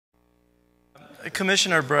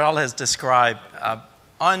Commissioner Brill has described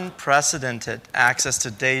unprecedented access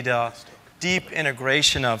to data, deep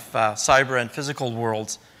integration of cyber and physical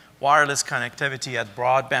worlds, wireless connectivity at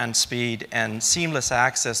broadband speed, and seamless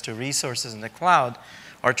access to resources in the cloud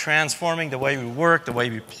are transforming the way we work, the way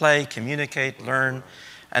we play, communicate, learn,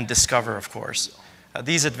 and discover, of course.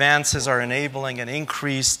 These advances are enabling an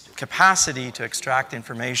increased capacity to extract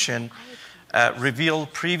information, reveal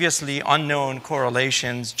previously unknown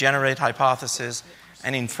correlations, generate hypotheses,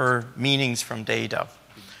 and infer meanings from data.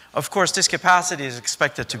 Of course, this capacity is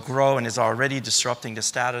expected to grow and is already disrupting the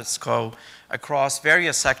status quo across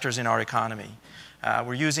various sectors in our economy.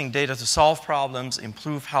 We're using data to solve problems,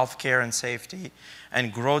 improve healthcare and safety,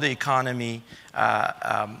 and grow the economy.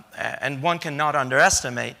 And one cannot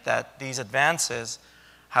underestimate that these advances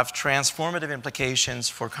have transformative implications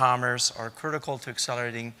for commerce, are critical to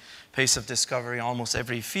accelerating pace of discovery in almost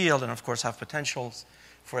every field, and of course have potentials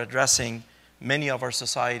for addressing many of our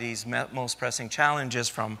society's most pressing challenges,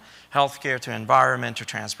 from healthcare to environment to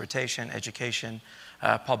transportation, education,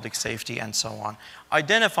 public safety, and so on.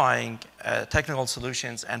 Identifying technical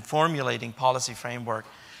solutions and formulating policy framework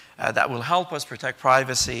that will help us protect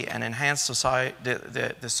privacy and enhance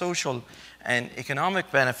the social and economic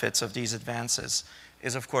benefits of these advances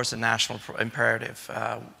is, of course, a national imperative,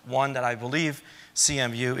 one that I believe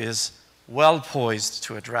CMU is well poised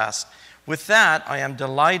to address. With that, I am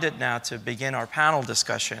delighted now to begin our panel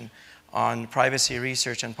discussion on privacy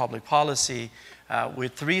research and public policy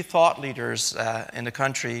with three thought leaders in the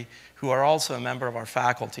country who are also a member of our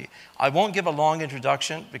faculty. I won't give a long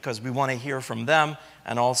introduction because we want to hear from them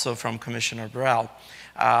and also from Commissioner Brill.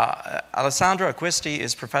 Alessandro Aquisti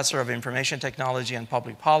is Professor of Information Technology and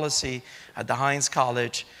Public Policy at the Heinz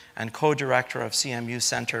College and co-director of CMU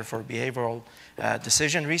Center for Behavioral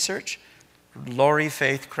Decision Research. Lorrie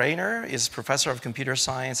Cranor is Professor of Computer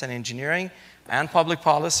Science and Engineering and Public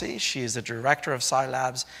Policy. She is the director of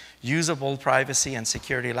CyLab's Usable Privacy and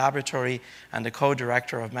Security Laboratory and the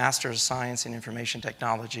co-director of Master's of Science in Information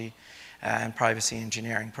Technology and Privacy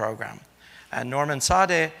Engineering program. And Norman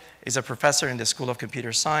Sadeh is a professor in the School of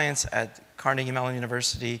Computer Science at Carnegie Mellon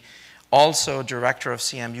University, also director of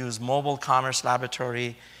CMU's Mobile Commerce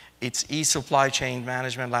Laboratory, its e-supply chain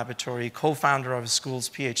management laboratory, co-founder of the school's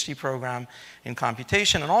PhD program in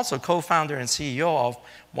computation, and also co-founder and CEO of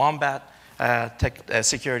Wombat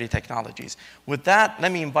Security Technologies. With that,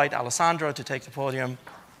 let me invite Alessandro to take the podium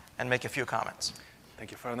and make a few comments.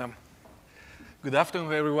 Thank you, Farnam. Good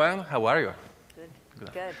afternoon, everyone. How are you?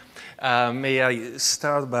 Good. May I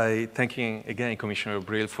start by thanking again Commissioner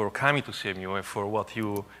Brill for coming to CMU and for what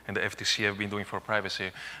you and the FTC have been doing for privacy.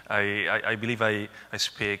 I believe I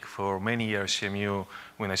speak for many years CMU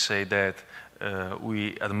when I say that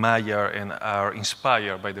we admire and are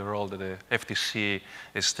inspired by the role that the FTC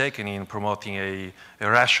has taken in promoting a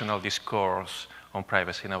rational discourse on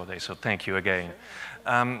privacy nowadays. So thank you again.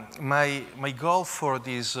 My goal for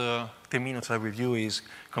these 10 minutes of review is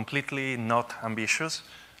completely not ambitious.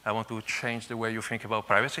 I want to change the way you think about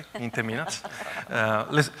privacy in 10 minutes.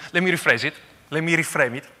 Let me rephrase it. Let me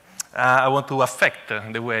reframe it. I want to affect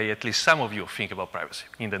the way at least some of you think about privacy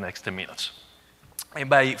in the next 10 minutes. And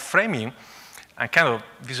by framing,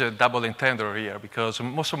 this is a double entendre here because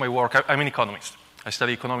most of my work, I'm an economist. I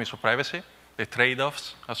study economics for privacy, the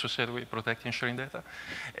trade-offs associated with protecting and sharing data.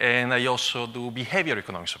 And I also do behavior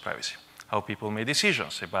economics of privacy, how people make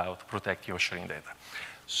decisions about protecting or sharing data.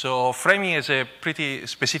 So framing is a pretty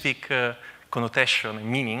specific connotation and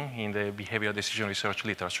meaning in the behavioral decision research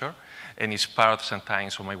literature, and it's part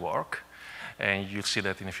sometimes of my work, and you'll see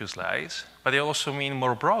that in a few slides. But I also mean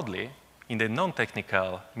more broadly, in the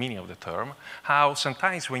non-technical meaning of the term, how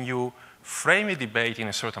sometimes when you frame a debate in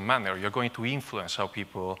a certain manner, you're going to influence how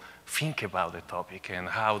people think about the topic and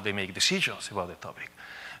how they make decisions about the topic.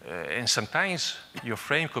 And sometimes your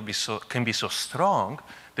frame can be so strong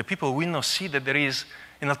that people will not see that there is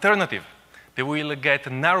an alternative. They will get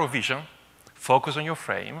a narrow vision, focus on your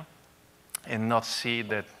frame, and not see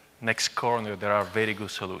that next corner there are very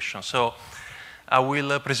good solutions. So I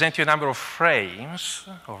will present you a number of frames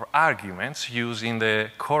or arguments used in the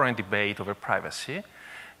current debate over privacy,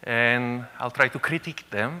 and I'll try to critique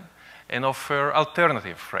them and offer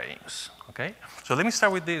alternative frames. Okay? So let me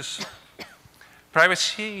start with this.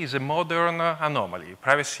 Privacy is a modern anomaly.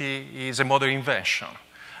 Privacy is a modern invention.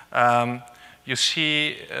 You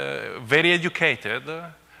see very educated,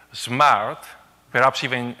 smart, perhaps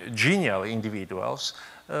even genial individuals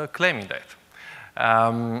claiming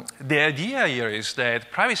that. The idea here is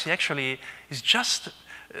that privacy actually is just,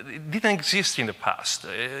 it didn't exist in the past.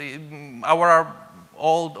 Our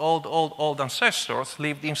old ancestors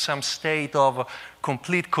lived in some state of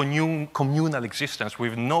complete communal existence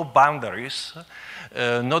with no boundaries,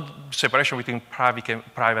 no separation between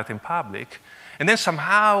private and public. And then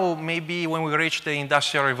somehow, maybe when we reach the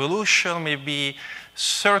Industrial Revolution, maybe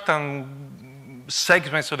certain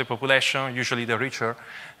segments of the population, usually the richer,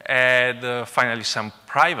 had finally some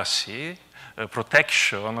privacy,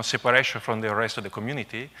 protection, separation from the rest of the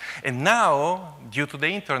community. And now, due to the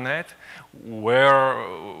internet, where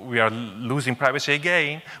we are losing privacy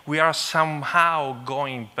again, we are somehow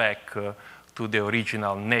going back to the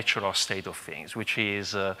original natural state of things, which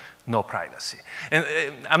is no privacy. And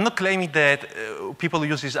I'm not claiming that people who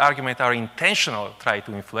use this argument are intentional trying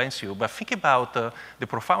to influence you, but think about the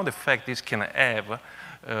profound effect this can have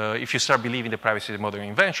if you start believing that privacy is a modern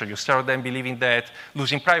invention. You start then believing that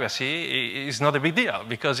losing privacy is not a big deal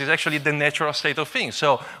because it's actually the natural state of things.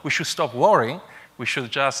 So we should stop worrying. We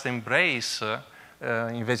should just embrace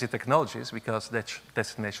invasive technologies because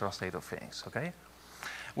that's the natural state of things, okay?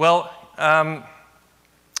 Well,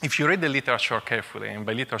 if you read the literature carefully, and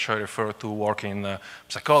by literature I refer to work in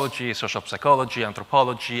psychology, social psychology,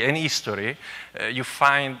 anthropology, and history, you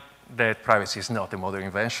find that privacy is not a modern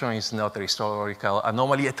invention, it's not a historical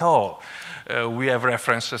anomaly at all. We have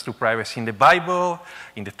references to privacy in the Bible,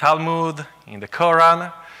 in the Talmud, in the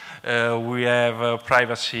Quran. We have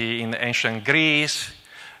privacy in ancient Greece,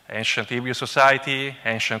 ancient Hebrew society,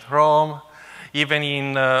 ancient Rome. Even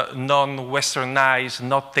in non-Westernized,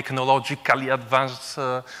 not technologically advanced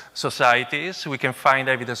societies, we can find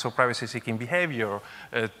evidence of privacy-seeking behavior.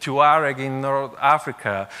 Tuareg in North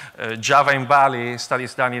Africa, Java in Bali,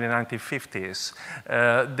 studies done in the 1950s.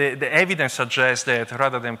 The evidence suggests that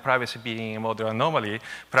rather than privacy being a modern anomaly,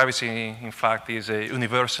 privacy, in fact, is a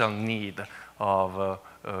universal need of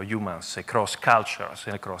humans across cultures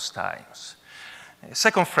and across times.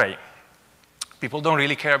 Second frame, people don't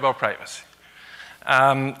really care about privacy.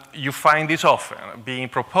 You find this often being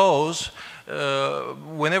proposed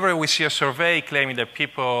whenever we see a survey claiming that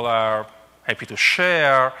people are happy to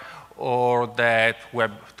share or that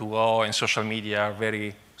Web 2.0 and social media are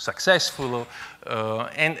very successful.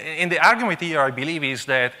 And the argument here, I believe, is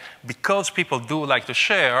that because people do like to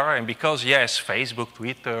share and because, yes, Facebook,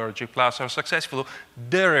 Twitter, G+ are successful,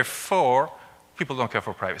 therefore, people don't care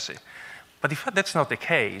for privacy. But in fact, that's not the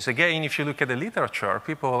case. Again, if you look at the literature,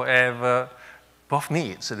 people have both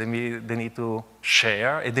needs. They need to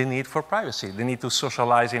share and they need for privacy. They need to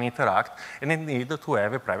socialize and interact, and they need to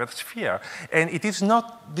have a private sphere. And it is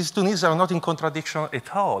not, these two needs are not in contradiction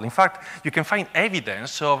at all. In fact, you can find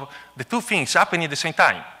evidence of the two things happening at the same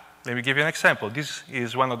time. Let me give you an example. This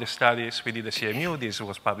is one of the studies we did at CMU. This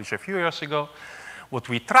was published a few years ago. What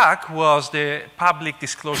we tracked was the public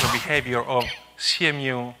disclosure behavior of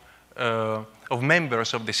CMU, of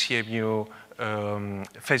members of the CMU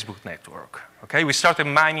Facebook network. Okay, we started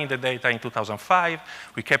mining the data in 2005.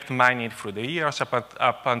 We kept mining it through the years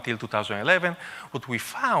up until 2011. What we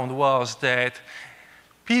found was that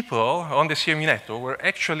people on the CMU network were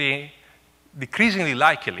actually decreasingly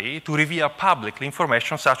likely to reveal publicly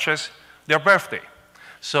information such as their birthday.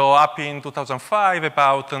 So up in 2005,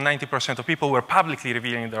 about 90% of people were publicly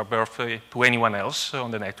revealing their birthday to anyone else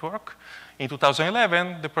on the network. In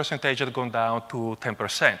 2011, the percentage had gone down to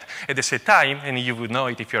 10%. At the same time, and you would know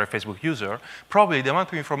it if you're a Facebook user, probably the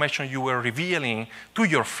amount of information you were revealing to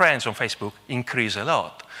your friends on Facebook increased a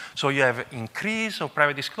lot. So you have increase of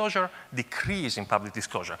private disclosure, decrease in public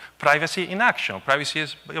disclosure. Privacy in action. Privacy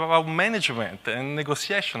is about management and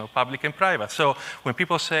negotiation of public and private. So when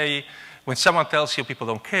people say, when someone tells you people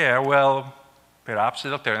don't care, well, perhaps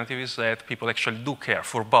the alternative is that people actually do care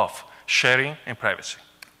for both sharing and privacy.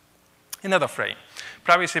 Another frame,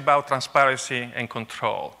 privacy about transparency and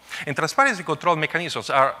control. And transparency control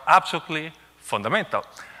mechanisms are absolutely fundamental.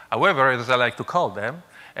 However, as I like to call them,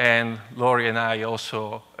 and Lorrie and I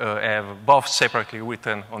also have both separately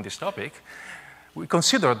written on this topic, we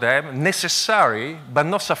consider them necessary but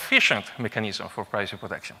not sufficient mechanism for privacy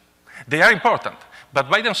protection. They are important,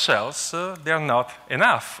 but by themselves, they are not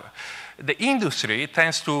enough. The industry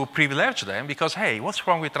tends to privilege them because, hey, what's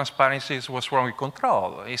wrong with transparency? What's wrong with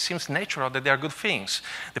control? It seems natural that they are good things.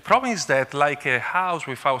 The problem is that, like a house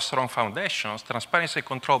without strong foundations, transparency and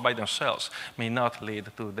control by themselves may not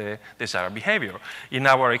lead to the desired behavior. In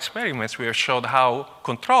our experiments, we have showed how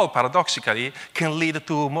control, paradoxically, can lead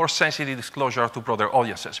to more sensitive disclosure to broader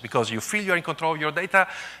audiences. Because you feel you're in control of your data,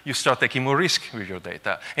 you start taking more risk with your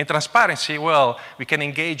data. In transparency, well, we can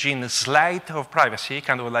engage in a sleight of privacy,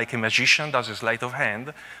 kind of like a magician magician does a sleight of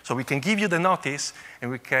hand. So we can give you the notice,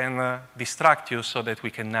 and we can distract you so that we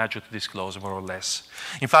can nudge you to disclose more or less.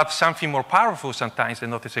 In fact, something more powerful sometimes than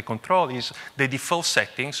notice and control is the default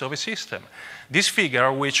settings of a system. This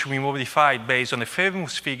figure, which we modified based on a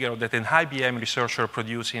famous figure that an IBM researcher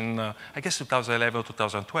produced in, I guess, 2011 or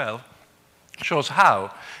 2012, shows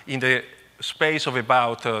how, in the space of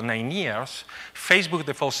about 9 years, Facebook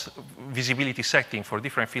default visibility setting for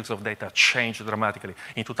different fields of data changed dramatically.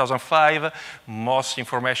 In 2005, most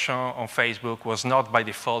information on Facebook was not by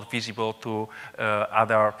default visible to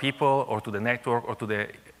other people or to the network or to the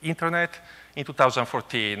internet. In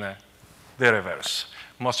 2014, the reverse.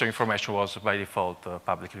 Most of the information was by default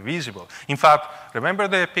publicly visible. In fact, remember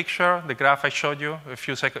the picture, the graph I showed you a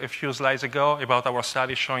few slides ago about our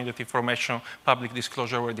study showing that information public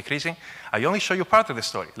disclosure were decreasing? I only show you part of the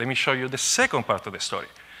story. Let me show you the second part of the story.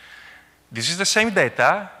 This is the same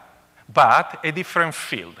data, but a different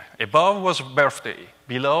field. Above was birthday,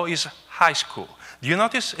 below is high school. Do you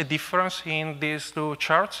notice a difference in these two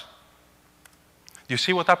charts? Do you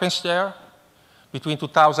see what happens there? Between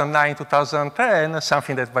 2009 and 2010,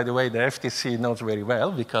 something that, by the way, the FTC knows very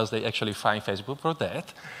well because they actually fined Facebook for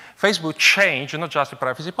that, Facebook changed not just the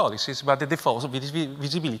privacy policies, but the default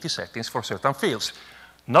visibility settings for certain fields.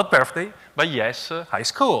 Not birthday, but yes, high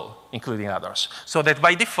school, including others. So that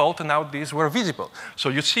by default, now these were visible. So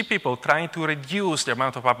you see people trying to reduce the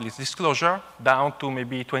amount of public disclosure down to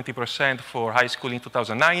maybe 20% for high school in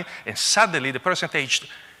 2009, and suddenly the percentage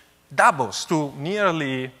doubles to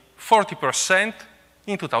nearly 40%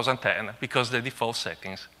 in 2010 because the default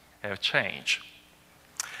settings have changed.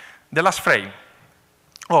 The last frame.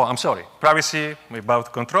 Oh, I'm sorry. Privacy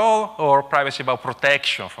about control or privacy about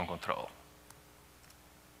protection from control.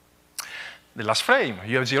 The last frame,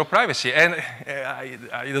 you have zero privacy. And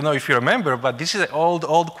I don't know if you remember, but this is an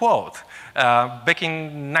old quote. Back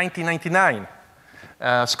in 1999,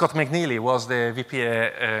 Scott McNealy was the VP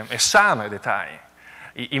at Sun at the time.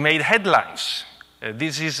 He made headlines.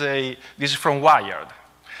 This is from Wired.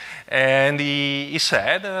 And he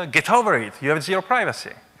said, get over it, you have zero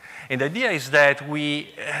privacy. And the idea is that we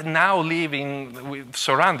now live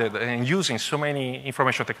surrounded and using so many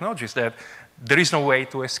information technologies that there is no way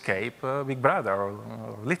to escape Big Brother or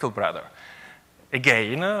Little Brother.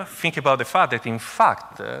 Again, think about the fact that, in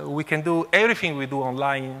fact, we can do everything we do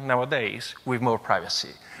online nowadays with more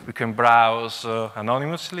privacy. We can browse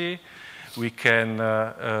anonymously. We can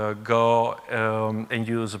go and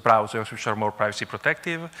use browsers which are more privacy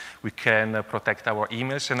protective. We can protect our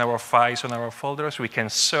emails and our files and our folders. We can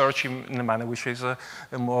search in a manner which is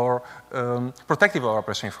more protective of our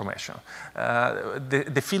personal information.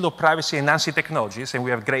 The field of privacy enhancing technologies, and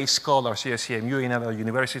we have great scholars here at CMU and other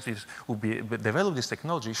universities who develop this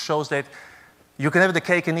technology, shows that you can have the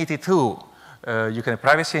cake and eat it too. You can have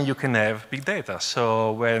privacy and you can have big data.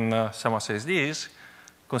 So when someone says this,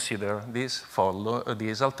 consider this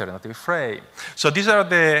alternative frame. So these are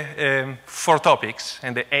the 4 topics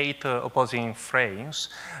and the 8 opposing frames.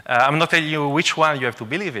 I'm not telling you which one you have to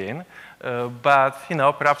believe in, but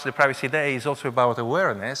perhaps the Privacy Day is also about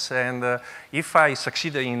awareness. And if I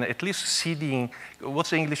succeed in at least seeding,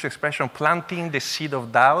 what's the English expression, planting the seed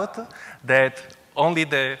of doubt that only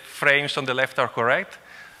the frames on the left are correct,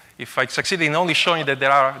 if I succeed in only showing that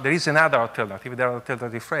there is another alternative, there are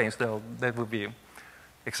alternative frames, that would be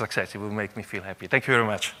a success. It will make me feel happy. Thank you very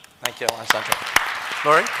much. Thank you, Alessandro.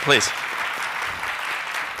 Lorrie, please.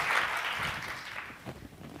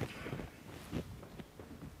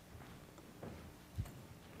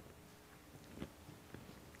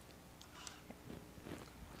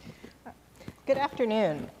 Good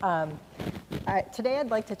afternoon. Today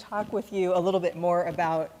I'd like to talk with you a little bit more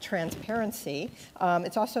about transparency.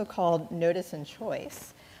 It's also called notice and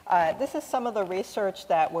choice. This is some of the research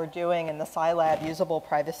that we're doing in the CyLab Usable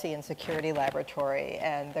Privacy and Security Laboratory,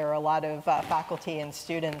 and there are a lot of faculty and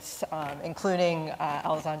students, including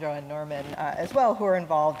Alessandro and Norman as well, who are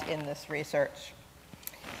involved in this research.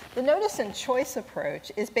 The notice and choice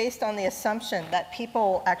approach is based on the assumption that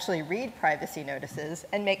people actually read privacy notices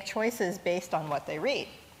and make choices based on what they read.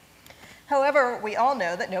 However, we all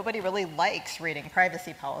know that nobody really likes reading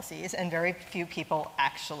privacy policies, and very few people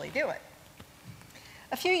actually do it.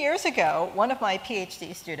 A few years ago, one of my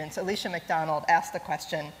PhD students, Alicia McDonald, asked the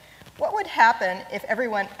question, what would happen if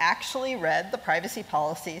everyone actually read the privacy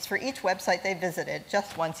policies for each website they visited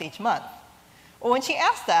just once each month? Well, when she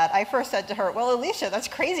asked that, I first said to her, well, Alicia, that's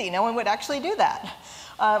crazy. No one would actually do that.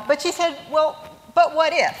 But she said, well, but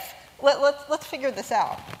what if? Let's figure this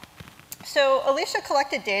out. So Alicia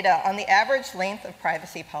collected data on the average length of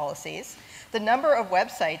privacy policies, the number of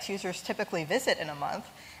websites users typically visit in a month,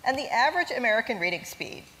 and the average American reading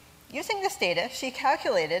speed. Using this data, she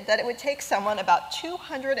calculated that it would take someone about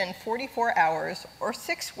 244 hours or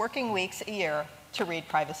 6 working weeks a year to read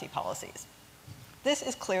privacy policies. This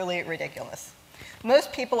is clearly ridiculous.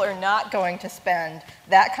 Most people are not going to spend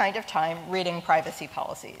that kind of time reading privacy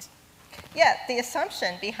policies. Yet, the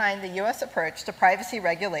assumption behind the US approach to privacy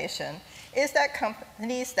regulation is that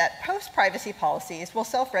companies that post privacy policies will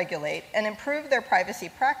self-regulate and improve their privacy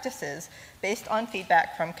practices based on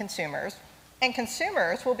feedback from consumers, and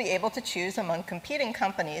consumers will be able to choose among competing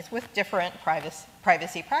companies with different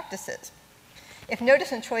privacy practices. If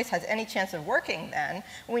notice and choice has any chance of working, then,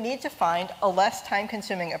 we need to find a less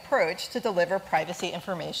time-consuming approach to deliver privacy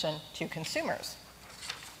information to consumers.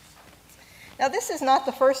 Now, this is not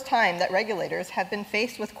the first time that regulators have been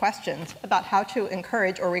faced with questions about how to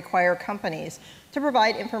encourage or require companies to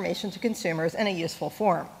provide information to consumers in a useful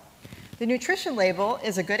form. The nutrition label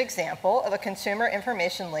is a good example of a consumer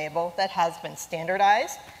information label that has been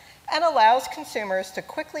standardized and allows consumers to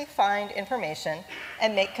quickly find information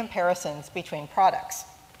and make comparisons between products.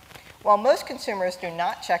 While most consumers do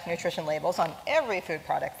not check nutrition labels on every food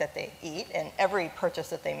product that they eat and every purchase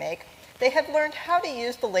that they make, they have learned how to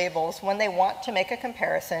use the labels when they want to make a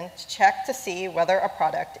comparison to check to see whether a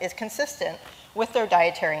product is consistent with their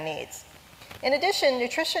dietary needs. In addition,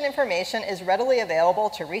 nutrition information is readily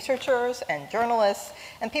available to researchers and journalists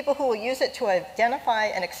and people who will use it to identify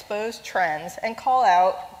and expose trends and call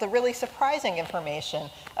out the really surprising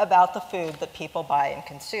information about the food that people buy and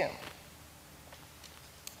consume.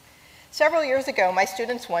 Several years ago, my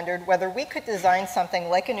students wondered whether we could design something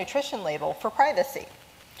like a nutrition label for privacy.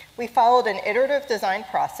 We followed an iterative design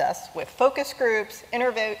process with focus groups,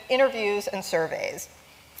 interviews, and surveys.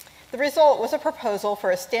 The result was a proposal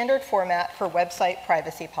for a standard format for website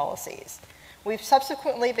privacy policies. We've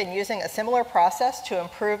subsequently been using a similar process to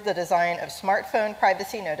improve the design of smartphone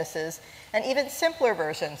privacy notices and even simpler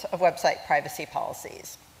versions of website privacy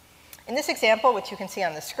policies. In this example, which you can see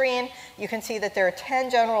on the screen, you can see that there are 10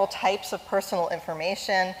 general types of personal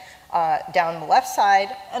information down the left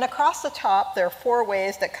side, and across the top, there are 4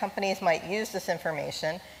 ways that companies might use this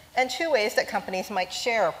information and 2 ways that companies might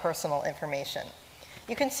share personal information.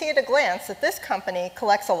 You can see at a glance that this company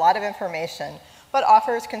collects a lot of information, but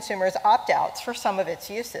offers consumers opt-outs for some of its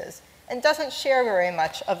uses, and doesn't share very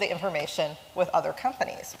much of the information with other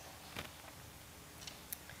companies.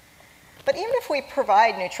 But even if we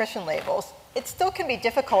provide nutrition labels, it still can be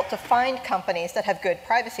difficult to find companies that have good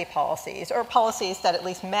privacy policies, or policies that at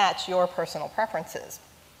least match your personal preferences.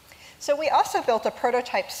 So we also built a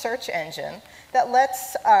prototype search engine that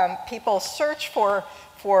lets people search for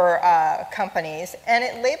companies, and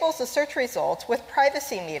it labels the search results with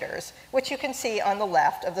privacy meters, which you can see on the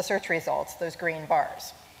left of the search results, those green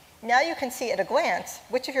bars. Now you can see at a glance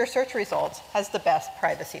which of your search results has the best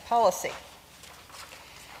privacy policy.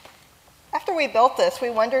 After we built this, we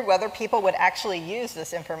wondered whether people would actually use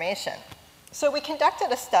this information. So we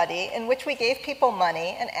conducted a study in which we gave people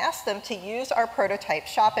money and asked them to use our prototype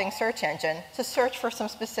shopping search engine to search for some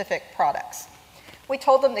specific products. We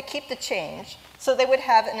told them to keep the change so they would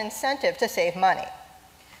have an incentive to save money.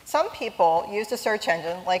 Some people used a search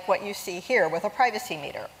engine like what you see here with a privacy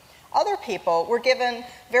meter. Other people were given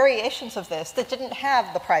variations of this that didn't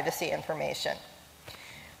have the privacy information.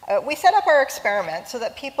 We set up our experiment so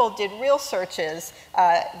that people did real searches.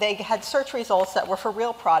 They had search results that were for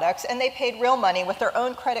real products, and they paid real money with their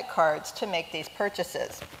own credit cards to make these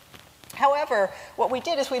purchases. However, what we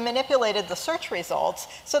did is we manipulated the search results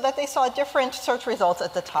so that they saw different search results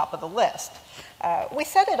at the top of the list. We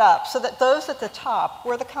set it up so that those at the top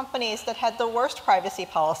were the companies that had the worst privacy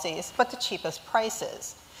policies but the cheapest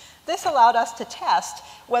prices. This allowed us to test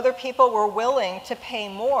whether people were willing to pay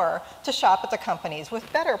more to shop at the companies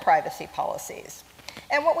with better privacy policies.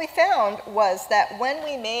 And what we found was that when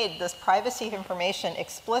we made this privacy information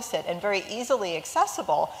explicit and very easily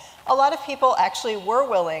accessible, a lot of people actually were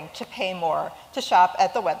willing to pay more to shop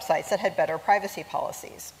at the websites that had better privacy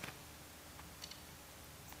policies.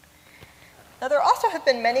 Now, there also have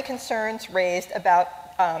been many concerns raised about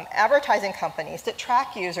advertising companies that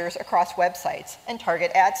track users across websites and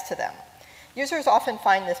target ads to them. Users often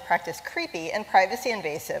find this practice creepy and privacy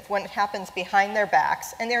invasive when it happens behind their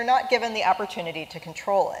backs and they're not given the opportunity to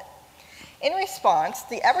control it. In response,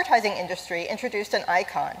 the advertising industry introduced an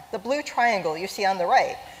icon, the blue triangle you see on the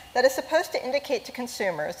right, that is supposed to indicate to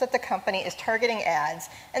consumers that the company is targeting ads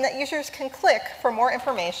and that users can click for more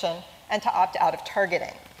information and to opt out of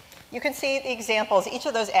targeting. You can see the examples. Each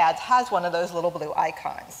of those ads has one of those little blue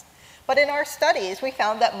icons. But in our studies, we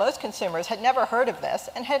found that most consumers had never heard of this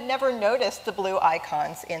and had never noticed the blue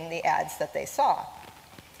icons in the ads that they saw.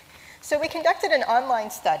 So we conducted an online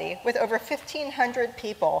study with over 1,500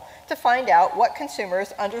 people to find out what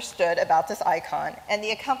consumers understood about this icon and the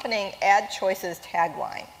accompanying Add Choices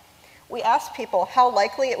tagline. We asked people how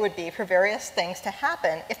likely it would be for various things to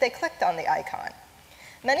happen if they clicked on the icon.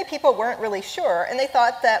 Many people weren't really sure, and they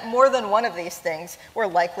thought that more than one of these things were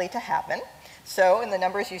likely to happen. So in the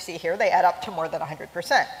numbers you see here, they add up to more than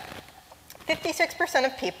 100%. 56%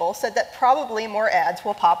 of people said that probably more ads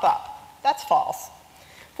will pop up. That's false.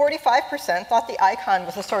 45% thought the icon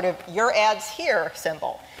was a sort of "your ads here"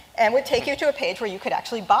 symbol and would take you to a page where you could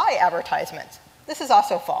actually buy advertisements. This is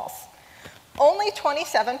also false. Only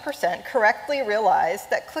 27% correctly realized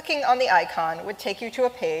that clicking on the icon would take you to a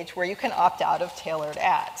page where you can opt out of tailored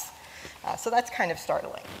ads. So that's kind of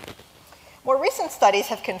startling. More recent studies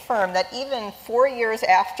have confirmed that even 4 years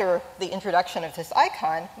after the introduction of this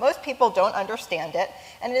icon, most people don't understand it,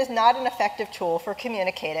 and it is not an effective tool for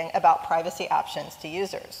communicating about privacy options to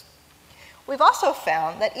users. We've also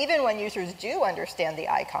found that even when users do understand the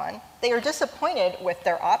icon, they are disappointed with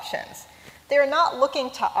their options. They are not looking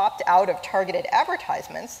to opt out of targeted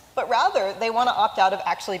advertisements, but rather they want to opt out of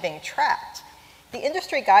actually being tracked. The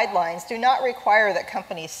industry guidelines do not require that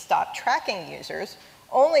companies stop tracking users,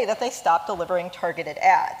 only that they stop delivering targeted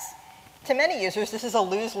ads. To many users, this is a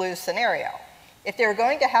lose-lose scenario. If they're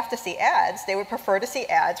going to have to see ads, they would prefer to see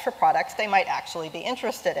ads for products they might actually be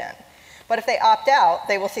interested in. But if they opt out,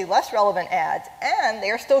 they will see less relevant ads, and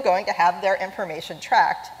they are still going to have their information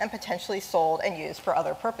tracked and potentially sold and used for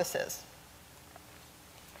other purposes.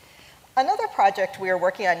 Another project we are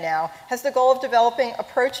working on now has the goal of developing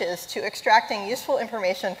approaches to extracting useful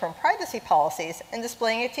information from privacy policies and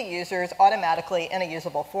displaying it to users automatically in a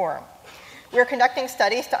usable form. We are conducting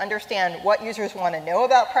studies to understand what users want to know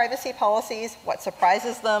about privacy policies, what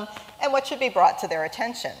surprises them, and what should be brought to their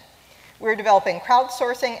attention. We're developing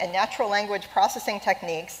crowdsourcing and natural language processing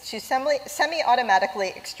techniques to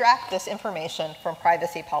semi-automatically extract this information from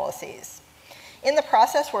privacy policies. In the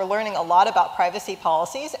process, we're learning a lot about privacy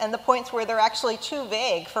policies and the points where they're actually too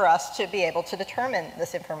vague for us to be able to determine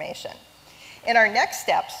this information. In our next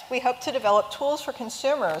steps, we hope to develop tools for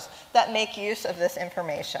consumers that make use of this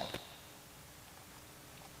information.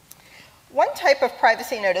 One type of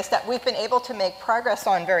privacy notice that we've been able to make progress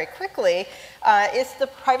on very quickly is the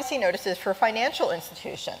privacy notices for financial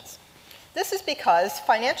institutions. This is because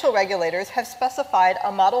financial regulators have specified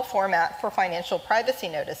a model format for financial privacy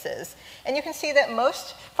notices. And you can see that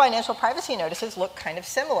most financial privacy notices look kind of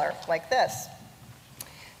similar, like this.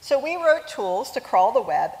 So we wrote tools to crawl the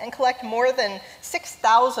web and collect more than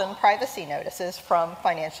 6,000 privacy notices from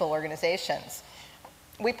financial organizations.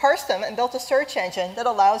 We parsed them and built a search engine that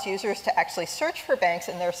allows users to actually search for banks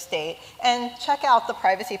in their state and check out the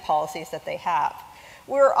privacy policies that they have.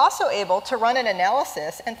 We were also able to run an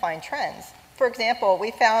analysis and find trends. For example,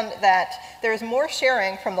 we found that there's more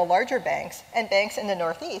sharing from the larger banks and banks in the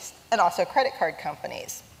Northeast, and also credit card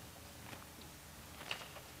companies.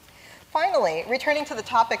 Finally, returning to the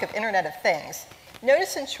topic of Internet of Things,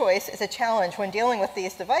 notice and choice is a challenge when dealing with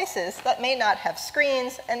these devices that may not have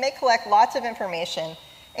screens and may collect lots of information,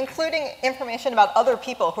 including information about other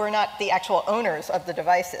people who are not the actual owners of the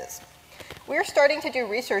devices. We're starting to do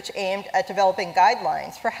research aimed at developing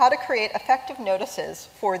guidelines for how to create effective notices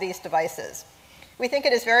for these devices. We think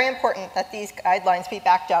it is very important that these guidelines be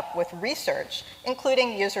backed up with research,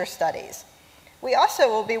 including user studies. We also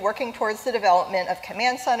will be working towards the development of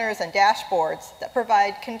command centers and dashboards that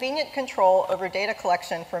provide convenient control over data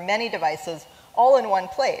collection for many devices all in one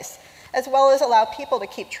place, as well as allow people to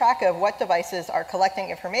keep track of what devices are collecting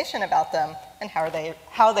information about them and how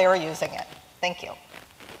they are using it. Thank you.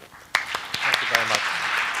 Thank you very much.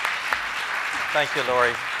 Thank you,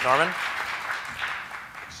 Lorrie. Norman?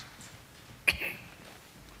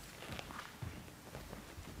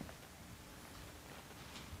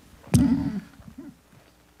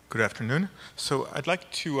 Good afternoon. So I'd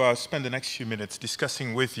like to spend the next few minutes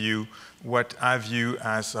discussing with you what I view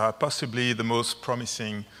as possibly the most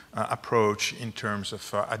promising approach in terms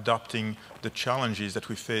of adopting the challenges that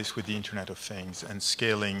we face with the Internet of Things and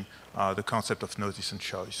scaling the concept of notice and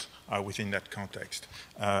choice within that context.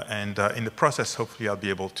 And in the process, hopefully, I'll be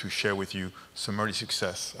able to share with you some early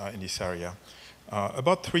success in this area.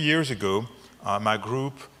 About 3 years ago, my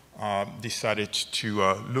group decided to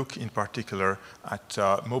look in particular at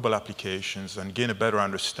mobile applications and gain a better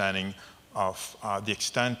understanding of the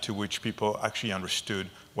extent to which people actually understood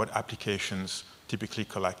what applications typically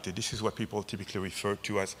collected. This is what people typically refer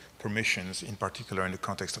to as permissions, in particular in the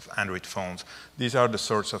context of Android phones. These are the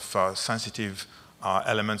sorts of sensitive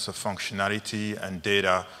elements of functionality and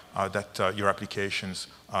data that your applications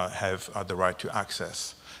have the right to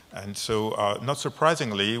access. And so, not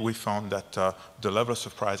surprisingly, we found that the level of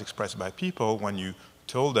surprise expressed by people when you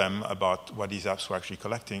told them about what these apps were actually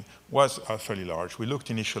collecting was fairly large. We looked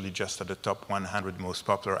initially just at the top 100 most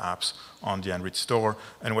popular apps on the Android store,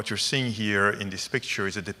 and what you're seeing here in this picture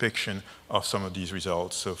is a depiction of some of these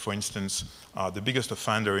results. So for instance, the biggest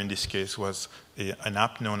offender in this case was an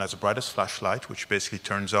app known as Brightest Flashlight, which basically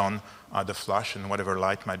turns on the flash and whatever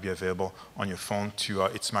light might be available on your phone to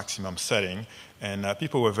its maximum setting. And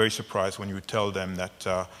people were very surprised when you would tell them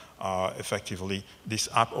that effectively this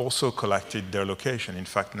app also collected their location. In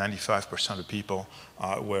fact, 95% of people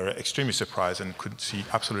were extremely surprised and could see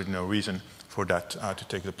absolutely no reason for that to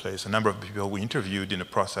take the place. A number of people we interviewed in the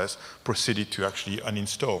process proceeded to actually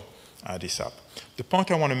uninstall this app. The point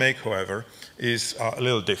I want to make, however, is a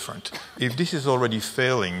little different. If this is already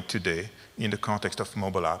failing today in the context of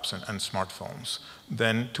mobile apps and smartphones,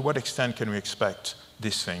 then to what extent can we expect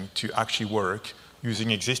this thing to actually work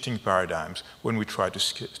using existing paradigms when we try to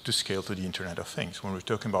scale to the Internet of Things, when we're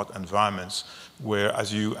talking about environments where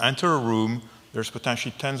as you enter a room, there's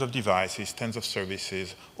potentially tens of devices, tens of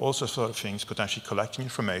services, all sorts of things potentially collecting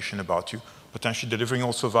information about you, potentially delivering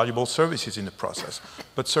also valuable services in the process,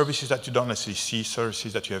 but services that you don't necessarily see,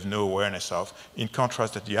 services that you have no awareness of, in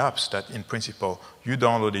contrast to the apps that, in principle, you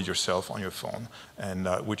downloaded yourself on your phone, and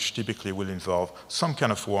which typically will involve some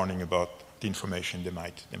kind of warning about the information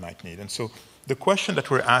they might need. And so the question that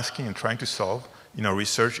we're asking and trying to solve in our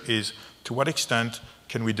research is, to what extent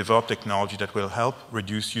can we develop technology that will help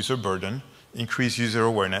reduce user burden, increase user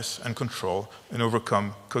awareness and control, and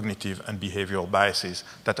overcome cognitive and behavioral biases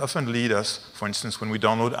that often lead us, for instance, when we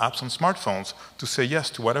download apps on smartphones, to say yes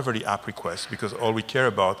to whatever the app requests, because all we care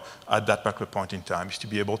about at that particular point in time is to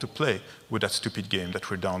be able to play with that stupid game that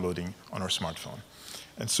we're downloading on our smartphone.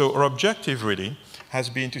 And so our objective really has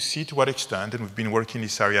been to see to what extent, and we've been working in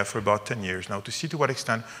this area for about 10 years now, to see to what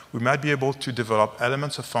extent we might be able to develop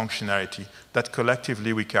elements of functionality that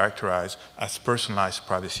collectively we characterize as personalized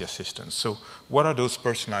privacy assistants. So what are those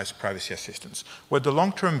personalized privacy assistants? Well, the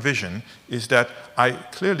long-term vision is that I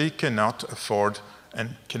clearly cannot afford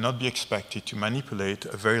and cannot be expected to manipulate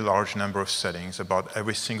a very large number of settings about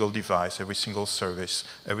every single device, every single service,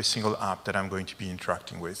 every single app that I'm going to be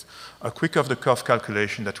interacting with. A quick off-the-cuff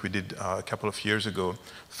calculation that we did a couple of years ago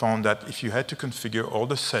found that if you had to configure all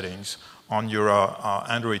the settings on your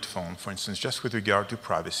Android phone, for instance, just with regard to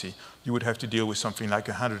privacy, you would have to deal with something like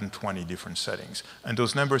 120 different settings. And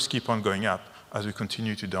those numbers keep on going up as we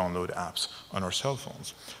continue to download apps on our cell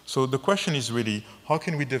phones. So the question is really, how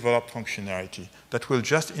can we develop functionality that will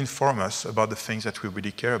just inform us about the things that we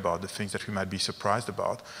really care about, the things that we might be surprised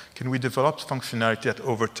about? Can we develop functionality that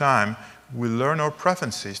over time will learn our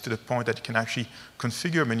preferences to the point that it can actually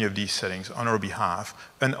configure many of these settings on our behalf,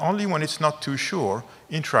 and only when it's not too sure,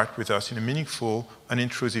 interact with us in a meaningful,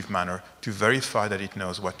 unintrusive manner to verify that it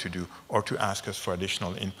knows what to do or to ask us for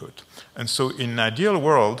additional input. And so in an ideal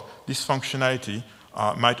world, this functionality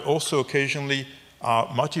might also occasionally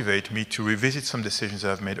motivate me to revisit some decisions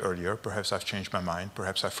that I've made earlier. Perhaps I've changed my mind,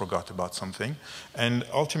 perhaps I forgot about something. And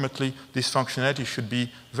ultimately, this functionality should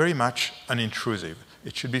be very much unintrusive.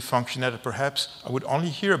 It should be functionality that perhaps I would only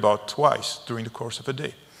hear about twice during the course of a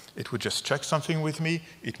day. It would just check something with me,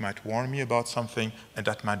 it might warn me about something, and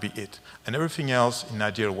that might be it. And everything else, in an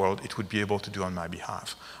ideal world, it would be able to do on my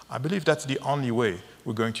behalf. I believe that's the only way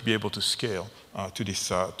we're going to be able to scale to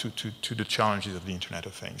the challenges of the Internet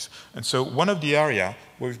of Things. And so one of the areas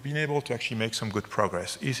where we've been able to actually make some good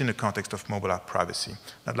progress is in the context of mobile app privacy.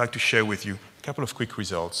 I'd like to share with you a couple of quick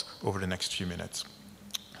results over the next few minutes.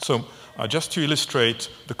 So just to illustrate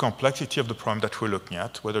the complexity of the problem that we're looking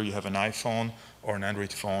at, whether you have an iPhone or an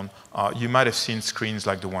Android phone, you might have seen screens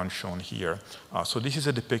like the one shown here. So this is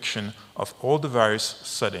a depiction of all the various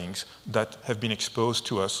settings that have been exposed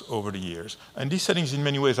to us over the years. And these settings in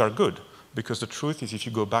many ways are good, because the truth is if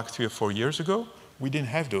you go back 3 or 4 years ago, we didn't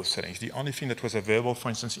have those settings. The only thing that was available, for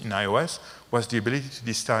instance, in iOS was the ability to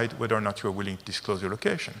decide whether or not you were willing to disclose your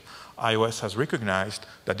location. iOS has recognized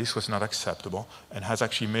that this was not acceptable and has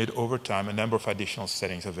actually made over time a number of additional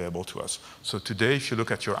settings available to us. So today, if you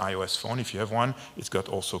look at your iOS phone, if you have one, it's got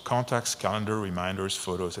also contacts, calendar, reminders,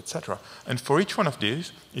 photos, etc. And for each one of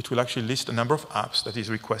these, it will actually list a number of apps that is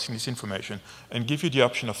requesting this information and give you the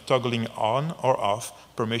option of toggling on or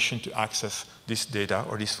off permission to access this data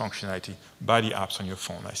or this functionality by the apps on your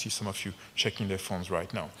phone. I see some of you checking their phones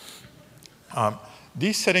right now.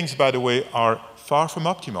 These settings, by the way, are far from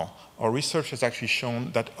optimal. Our research has actually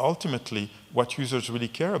shown that ultimately what users really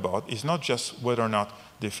care about is not just whether or not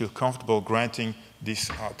they feel comfortable granting this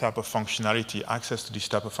type of functionality, access to this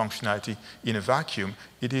type of functionality in a vacuum,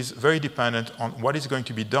 it is very dependent on what is going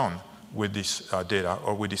to be done with this data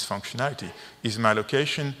or with this functionality. Is my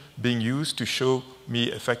location being used to show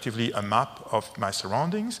me effectively a map of my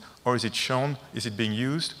surroundings, or is it being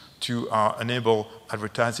used to enable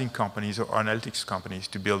advertising companies or analytics companies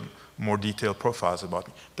to build more detailed profiles about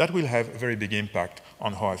me? That will have a very big impact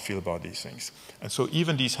on how I feel about these things. And so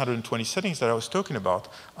even these 120 settings that I was talking about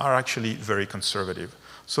are actually very conservative.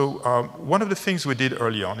 So one of the things we did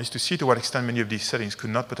early on is to see to what extent many of these settings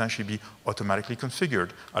could not potentially be automatically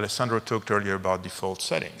configured. Alessandro talked earlier about default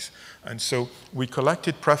settings. And so we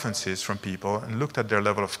collected preferences from people and looked at their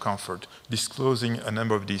level of comfort, disclosing a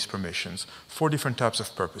number of these permissions for different types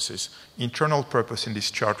of purposes. Internal purpose in this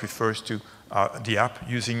chart refers to the app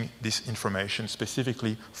using this information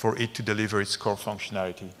specifically for it to deliver its core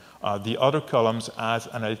functionality. The other columns, as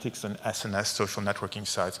analytics and SNS, social networking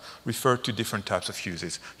sites, refer to different types of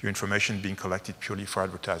uses. Your information being collected purely for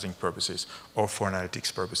advertising purposes or for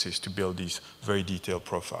analytics purposes to build these very detailed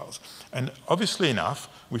profiles. And obviously enough,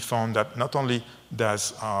 we found that not only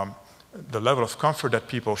does the level of comfort that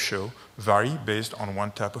people show vary based on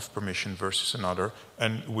one type of permission versus another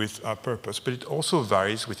and with a purpose, but it also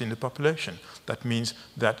varies within the population. That means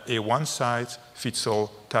that a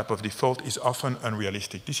one-size-fits-all type of default is often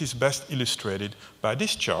unrealistic. This is best illustrated by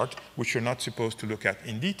this chart, which you're not supposed to look at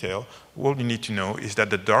in detail. All you need to know is that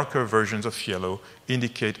the darker versions of yellow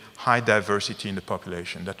indicate high diversity in the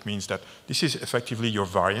population. That means that this is effectively your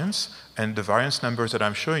variance, and the variance numbers that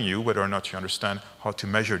I'm showing you, whether or not you understand how to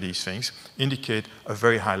measure these things, indicate a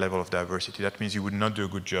very high level of diversity. That means you would not do a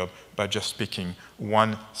good job by just picking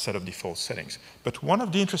one set of default settings. But one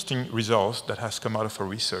of the interesting results that has come out of our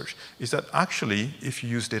research is that actually, if you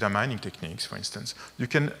use data mining techniques, for instance, you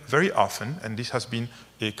can very often, and this has been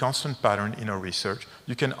a constant pattern in our research,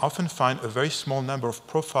 you can often find a very small number of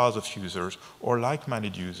profiles of users or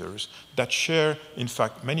like-minded users that share, in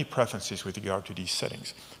fact, many preferences with regard to these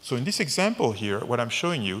settings. So in this example here, what I'm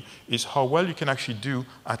showing you is how well you can actually do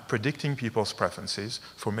at predicting people's preferences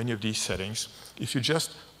for many of these settings if you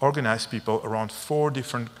just organize people around 4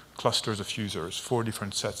 different clusters of users, 4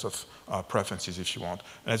 different sets of preferences if you want.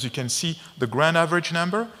 And as you can see, the grand average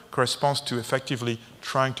number corresponds to effectively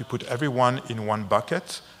trying to put everyone in one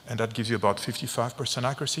bucket, and that gives you about 55%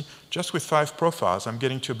 accuracy. Just with 5 profiles, I'm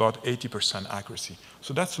getting to about 80% accuracy.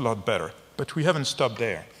 So that's a lot better. But we haven't stopped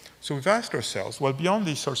there. So we've asked ourselves, well, beyond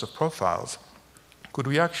these sorts of profiles, could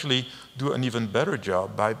we actually do an even better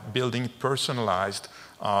job by building personalized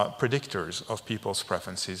predictors of people's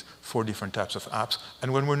preferences for different types of apps?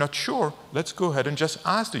 And when we're not sure, let's go ahead and just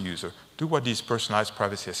ask the user, do what these personalized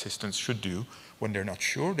privacy assistants should do. When they're not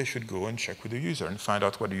sure, they should go and check with the user and find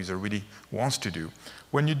out what the user really wants to do.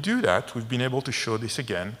 When you do that, we've been able to show this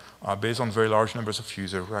again, based on very large numbers of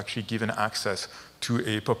users who are actually given access to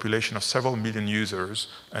a population of several million users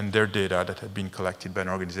and their data that had been collected by an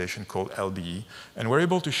organization called LBE. And we're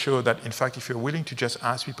able to show that, in fact, if you're willing to just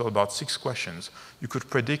ask people about 6 questions, you could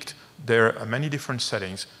predict their many different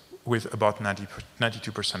settings with about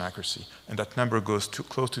 92% accuracy. And that number goes to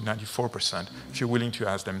close to 94% if you're willing to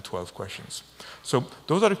ask them 12 questions. So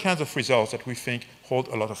those are the kinds of results that we think hold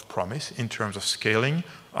a lot of promise in terms of scaling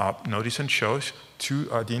notice and choice to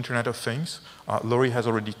the Internet of Things. Lorrie has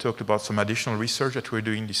already talked about some additional research that we're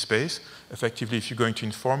doing in this space. Effectively, if you're going to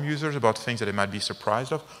inform users about things that they might be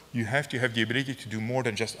surprised of, you have to have the ability to do more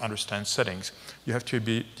than just understand settings. You have to have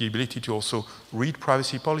the ability to also read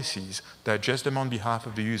privacy policies, digest them on behalf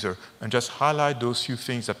of the user, and just highlight those few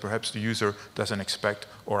things that perhaps the user doesn't expect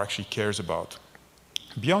or actually cares about.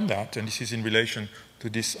 Beyond that, and this is in relation to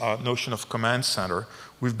this notion of command center,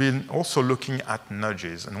 we've been also looking at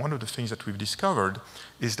nudges. And one of the things that we've discovered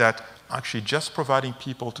is that actually just providing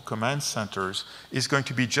people to command centers is going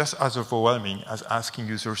to be just as overwhelming as asking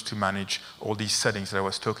users to manage all these settings that I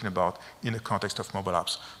was talking about in the context of mobile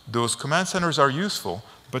apps. Those command centers are useful,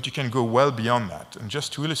 but you can go well beyond that. And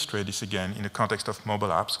just to illustrate this again in the context of mobile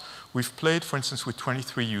apps, we've played, for instance, with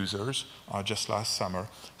 23 users just last summer,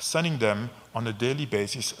 sending them on a daily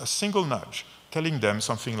basis a single nudge, telling them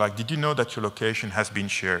something like, did you know that your location has been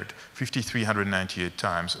shared 5,398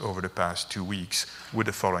 times over the past 2 weeks with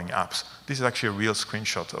the following apps? This is actually a real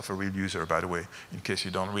screenshot of a real user, by the way, in case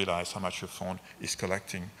you don't realize how much your phone is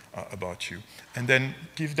collecting about you. And then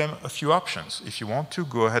give them a few options. If you want to,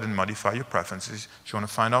 go ahead and modify your preferences. If you want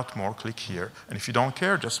to find out more, click here. And if you don't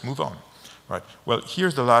care, just move on. Right. Well,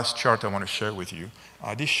 here's the last chart I want to share with you.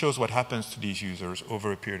 This shows what happens to these users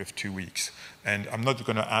over a period of 2 weeks. And I'm not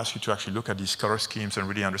going to ask you to actually look at these color schemes and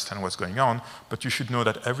really understand what's going on, but you should know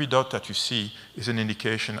that every dot that you see is an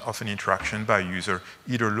indication of an interaction by a user,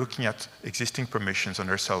 either looking at existing permissions on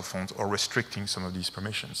their cell phones or restricting some of these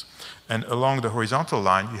permissions. And along the horizontal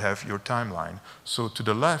line, you have your timeline. So to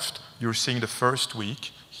the left, you're seeing the first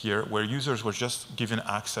week here, where users were just given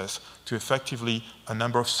access to effectively a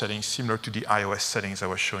number of settings similar to the iOS settings I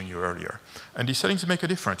was showing you earlier. And these settings make a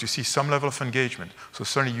difference. You see some level of engagement, so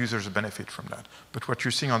certainly users benefit from that. But what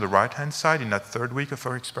you're seeing on the right-hand side in that third week of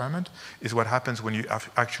our experiment is what happens when you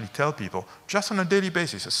actually tell people, just on a daily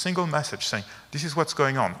basis, a single message saying, this is what's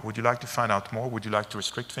going on. Would you like to find out more? Would you like to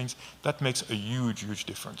restrict things? That makes a huge, huge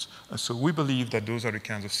difference. And so we believe that those are the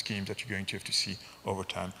kinds of schemes that you're going to have to see over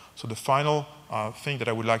time. So the final thing that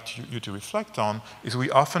I would like you to reflect on is we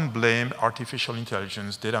often blame artificial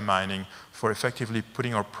intelligence, data mining, for effectively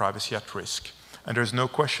putting our privacy at risk. And there's no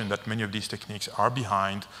question that many of these techniques are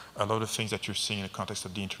behind a lot of things that you're seeing in the context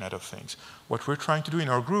of the Internet of Things. What we're trying to do in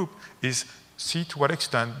our group is see to what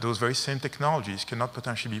extent those very same technologies cannot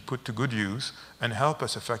potentially be put to good use and help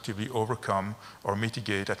us effectively overcome or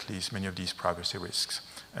mitigate at least many of these privacy risks.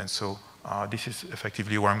 And so this is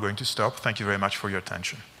effectively where I'm going to stop. Thank you very much for your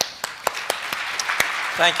attention.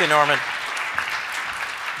 Thank you, Norman.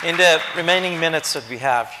 In the remaining minutes that we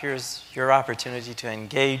have, here's your opportunity to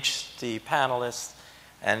engage the panelists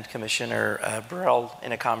and Commissioner Brill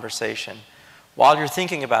in a conversation. While you're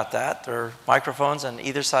thinking about that, there are microphones on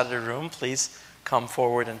either side of the room. Please come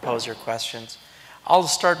forward and pose your questions. I'll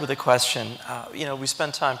start with a question. We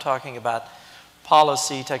spent time talking about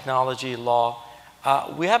policy, technology, law.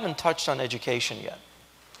 We haven't touched on education yet.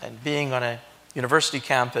 And being on a university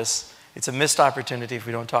campus, it's a missed opportunity if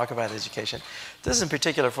we don't talk about education. This is in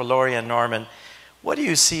particular for Lorrie and Norman. What do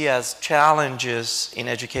you see as challenges in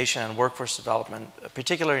education and workforce development,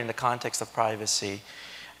 particularly in the context of privacy?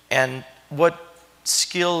 And what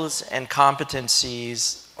skills and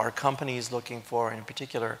competencies are companies looking for? In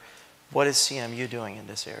particular, what is CMU doing in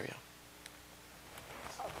this area?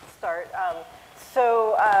 I'll start.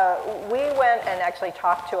 We went and actually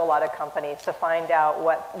talked to a lot of companies to find out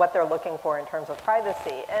what they're looking for in terms of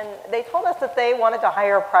privacy. And they told us that they wanted to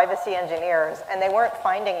hire privacy engineers, and they weren't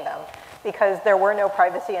finding them because there were no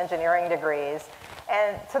privacy engineering degrees.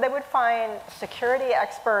 And so they would find security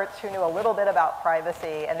experts who knew a little bit about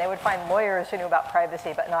privacy, and they would find lawyers who knew about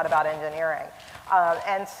privacy but not about engineering.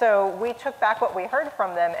 And so we took back what we heard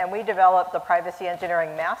from them, and we developed the Privacy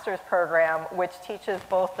Engineering Master's Program, which teaches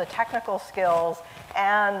both the technical skills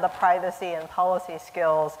and the privacy and policy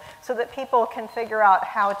skills so that people can figure out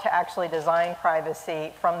how to actually design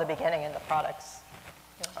privacy from the beginning in the products.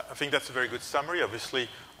 Yeah. I think that's a very good summary. Obviously,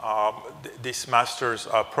 this master's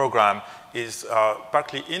program is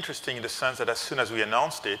partly interesting in the sense that as soon as we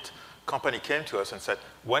announced it, company came to us and said,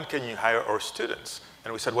 when can you hire our students?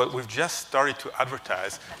 And we said, well, we've just started to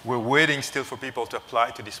advertise. We're waiting still for people to apply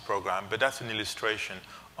to this program, but that's an illustration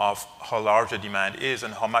of how large the demand is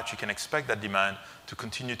and how much you can expect that demand to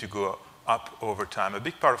continue to go up over time. A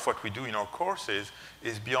big part of what we do in our courses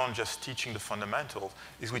is beyond just teaching the fundamentals,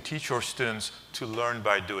 is we teach our students to learn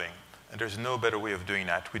by doing. And there's no better way of doing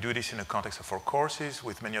that. We do this in the context of our courses,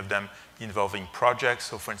 with many of them involving projects.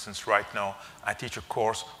 So for instance, right now, I teach a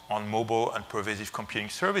course on mobile and pervasive computing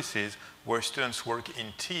services, where students work in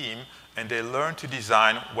team, and they learn to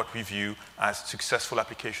design what we view as successful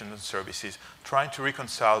applications and services, trying to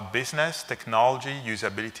reconcile business, technology,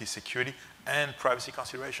 usability, security, and privacy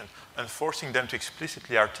considerations, and forcing them to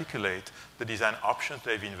explicitly articulate the design options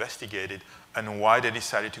they've investigated and why they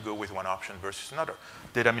decided to go with one option versus another.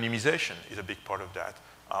 Data minimization is a big part of that.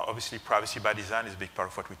 Obviously, privacy by design is a big part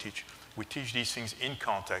of what we teach. We teach these things in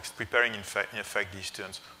context, preparing, in effect, these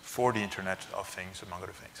students for the Internet of Things, among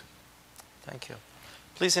other things. Thank you.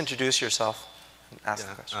 Please introduce yourself and ask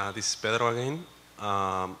the question. This is Pedro again,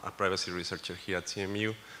 a privacy researcher here at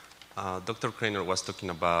CMU. Dr. Cranor was talking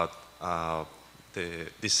about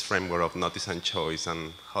this framework of notice and choice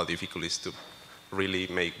and how difficult it is to really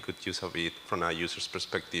make good use of it from a user's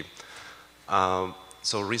perspective.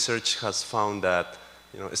 So research has found that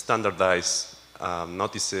standardized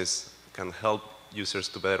notices can help users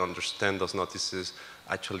to better understand those notices.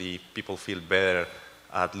 Actually, people feel better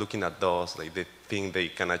at looking at those. Like they think they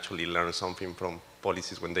can actually learn something from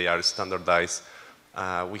policies when they are standardized.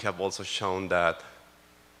 We have also shown that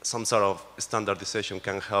some sort of standardization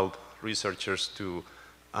can help researchers to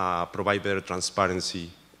provide better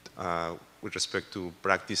transparency with respect to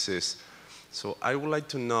practices. So I would like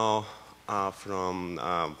to know from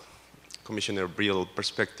Commissioner Brill's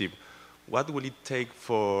perspective, what will it take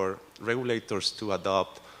for regulators to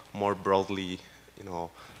adopt more broadly,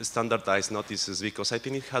 standardized notices? Because I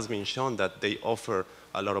think it has been shown that they offer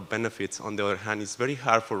a lot of benefits. On the other hand, it's very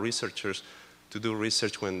hard for researchers to do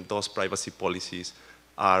research when those privacy policies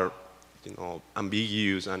are,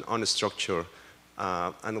 ambiguous and unstructured.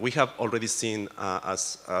 And we have already seen,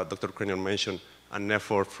 as Dr. Cranor mentioned, an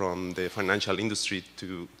effort from the financial industry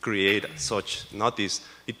to create such notice.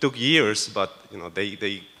 It took years, but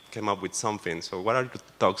they came up with something. So what are your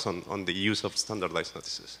thoughts on the use of standardized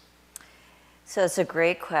notices? So it's a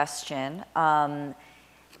great question.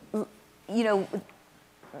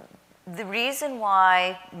 The reason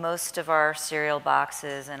why most of our cereal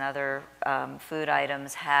boxes and other food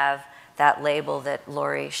items have that label that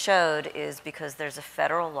Lorrie showed is because there's a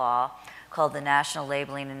federal law called the National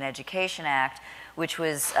Labeling and Education Act, which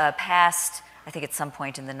was passed, I think at some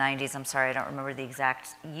point in the 90s. I'm sorry, I don't remember the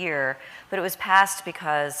exact year, but it was passed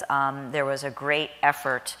because there was a great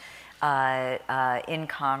effort in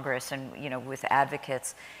Congress and with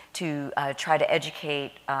advocates to try to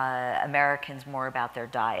educate Americans more about their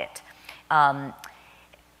diet.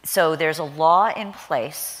 So there's a law in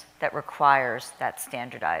place that requires that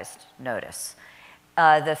standardized notice.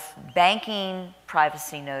 The banking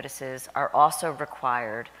privacy notices are also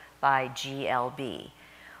required by GLB.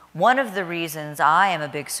 One of the reasons I am a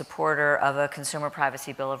big supporter of a Consumer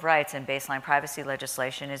Privacy Bill of Rights and baseline privacy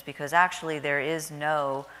legislation is because actually there is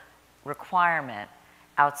no requirement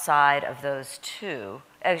outside of those two.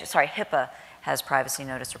 HIPAA has privacy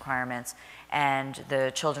notice requirements, and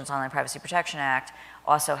the Children's Online Privacy Protection Act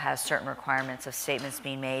also has certain requirements of statements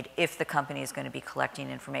being made. If the company is going to be collecting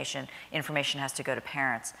information, information has to go to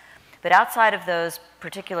parents. But outside of those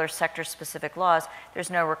particular sector-specific laws, there's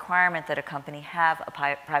no requirement that a company have a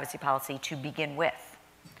privacy policy to begin with.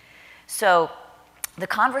 So the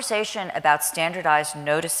conversation about standardized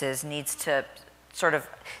notices needs to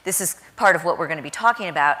this is part of what we're going to be talking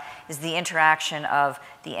about, is the interaction of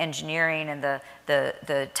the engineering and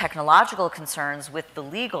the technological concerns with the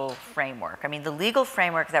legal framework. I mean, the legal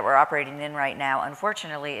framework that we're operating in right now,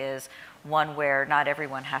 unfortunately, is one where not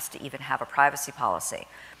everyone has to even have a privacy policy.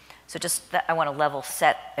 So I want to level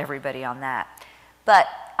set everybody on that. But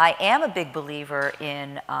I am a big believer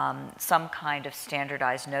in some kind of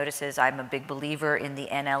standardized notices. I'm a big believer in the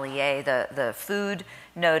NLEA, the food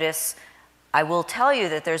notice. I will tell you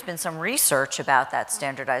that there's been some research about that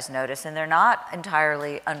standardized notice, and they're not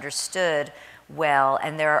entirely understood well.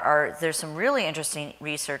 And there's some really interesting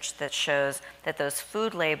research that shows that those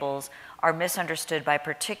food labels are misunderstood by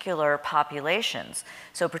particular populations.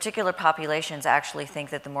 So particular populations actually think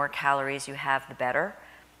that the more calories you have, the better,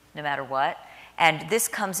 no matter what. And this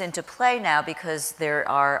comes into play now because there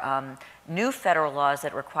are new federal laws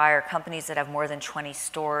that require companies that have more than 20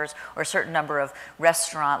 stores or a certain number of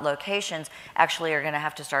restaurant locations actually are going to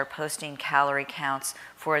have to start posting calorie counts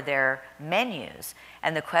for their menus.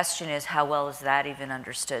 And the question is, how well is that even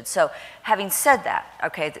understood? So having said that,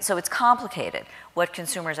 okay, so it's complicated. What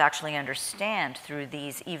consumers actually understand through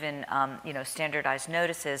these even standardized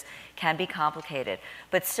notices can be complicated.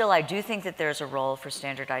 But still, I do think that there's a role for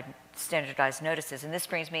standardized notices. And this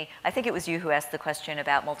brings me, I think it was you who asked the question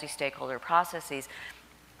about multi-stakeholder processes.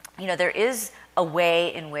 There is a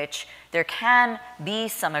way in which there can be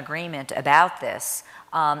some agreement about this.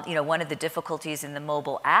 One of the difficulties in the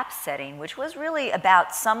mobile app setting, which was really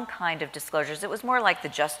about some kind of disclosures, it was more like the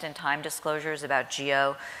just-in-time disclosures about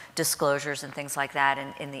geo disclosures and things like that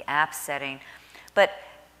in the app setting. But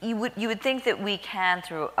you would think that we can,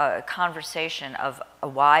 through a conversation of a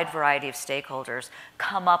wide variety of stakeholders,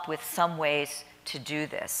 come up with some ways to do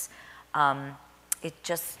this.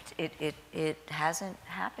 It hasn't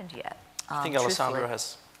happened yet. I think Alessandro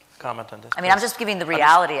has a comment on this. I mean, I'm just giving the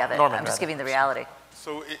reality of it. Norman, I'm just giving the reality.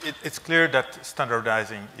 So it's clear that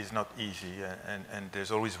standardizing is not easy, and there's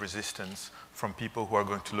always resistance from people who are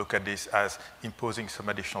going to look at this as imposing some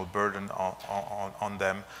additional burden on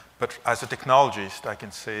them. But as a technologist, I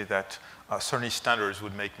can say that certainly standards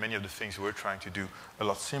would make many of the things we're trying to do a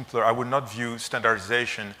lot simpler. I would not view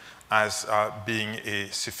standardization as being a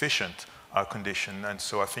sufficient condition. And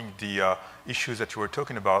so I think the issues that you were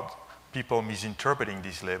talking about, people misinterpreting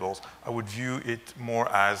these labels, I would view it more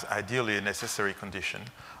as ideally a necessary condition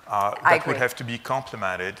that would have to be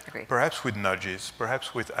complemented, perhaps with nudges,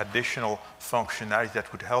 perhaps with additional functionality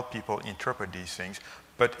that would help people interpret these things.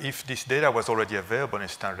 But if this data was already available in a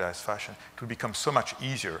standardized fashion, it would become so much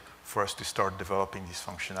easier for us to start developing this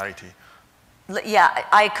functionality. Yeah,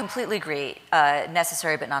 I completely agree.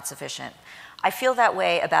 Necessary but not sufficient. I feel that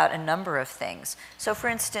way about a number of things. So for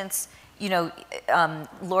instance, you know,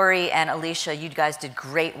 Lorrie and Alicia, you guys did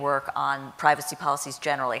great work on privacy policies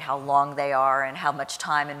generally, how long they are and how much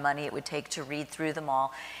time and money it would take to read through them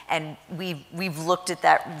all. And we've looked at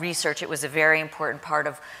that research. It was a very important part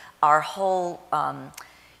of our whole,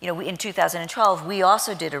 you know, in 2012, we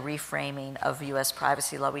also did a reframing of US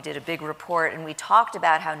privacy law. We did a big report and we talked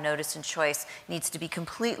about how notice and choice needs to be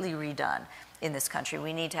completely redone in this country.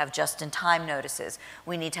 We need to have just-in-time notices.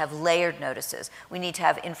 We need to have layered notices. We need to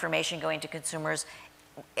have information going to consumers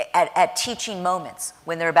at teaching moments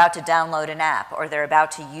when they're about to download an app or they're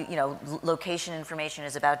about to, you know, location information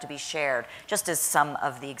is about to be shared, just as some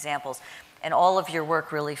of the examples. And all of your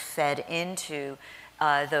work really fed into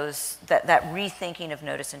that rethinking of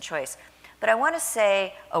notice and choice. But I want to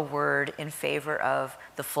say a word in favor of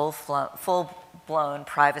the full-blown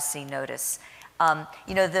privacy notice.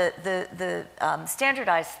 You know, the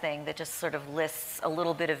standardized thing that just sort of lists a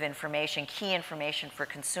little bit of information, key information for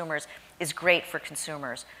consumers, is great for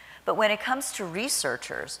consumers. But when it comes to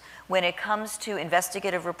researchers, when it comes to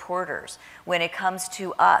investigative reporters, when it comes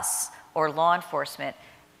to us or law enforcement,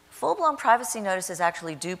 full-blown privacy notices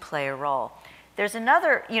actually do play a role. There's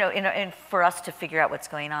another, you know, for us to figure out what's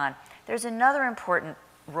going on, there's another important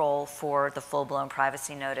role for the full-blown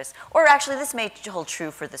privacy notice, or actually this may hold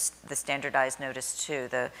true for the standardized notice too,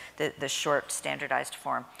 the short standardized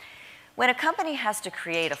form. When a company has to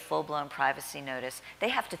create a full-blown privacy notice, they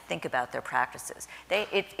have to think about their practices.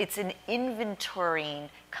 It's an inventorying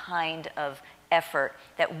kind of effort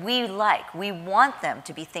that we like. We want them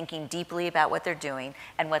to be thinking deeply about what they're doing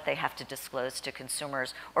and what they have to disclose to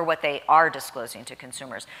consumers or what they are disclosing to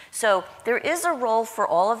consumers. So there is a role for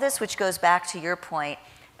all of this, which goes back to your point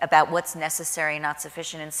about what's necessary and not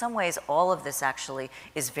sufficient. In some ways, all of this actually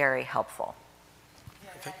is very helpful.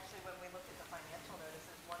 Yeah, and actually, when we look at the financial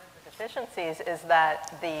notices, one of the deficiencies is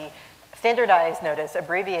that the standardized notice,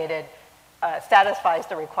 abbreviated, satisfies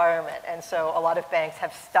the requirement. And so a lot of banks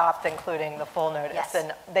have stopped including the full notice. Yes.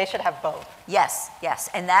 And they should have both. Yes, yes.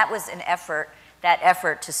 And that was an effort, that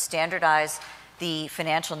effort to standardize the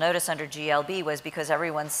financial notice under GLB was because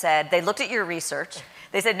everyone said, they looked at your research,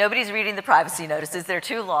 they said nobody's reading the privacy notices, they're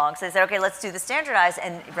too long, so they said, okay, let's do the standardized,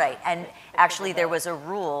 and right, and actually there was a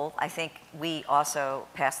rule, I think we also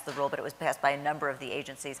passed the rule, but it was passed by a number of the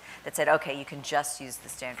agencies that said, okay, you can just use the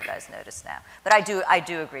standardized notice now. But I do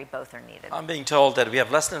agree both are needed. I'm being told that we have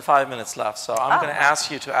less than 5 minutes left, so I'm going to ask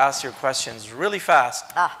you to ask your questions really fast,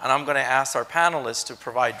 and I'm going to ask our panelists to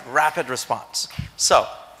provide rapid response. So,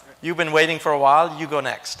 you've been waiting for a while. You go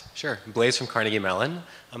next. Sure. Blaze from Carnegie Mellon.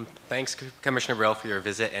 Thanks, Commissioner Brill, for your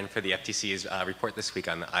visit and for the FTC's report this week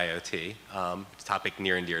on the IoT. It's a topic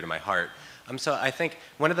near and dear to my heart. So I think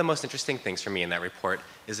one of the most interesting things for me in that report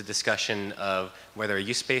is a discussion of whether a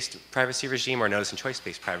use-based privacy regime or notice and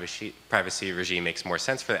choice-based privacy regime makes more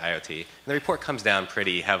sense for the IoT. And the report comes down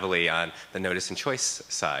pretty heavily on the notice and choice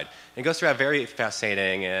side. And it goes through a very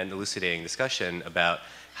fascinating and elucidating discussion about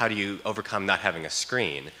how do you overcome not having a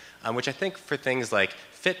screen, which I think for things like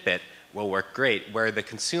Fitbit will work great, where the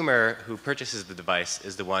consumer who purchases the device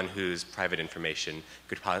is the one whose private information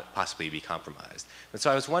could possibly be compromised. And so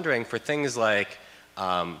I was wondering, for things like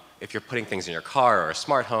if you're putting things in your car or a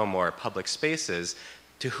smart home or public spaces,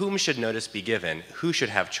 to whom should notice be given? Who should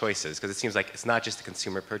have choices? Because it seems like it's not just the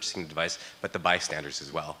consumer purchasing the device, but the bystanders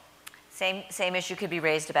as well. Same issue could be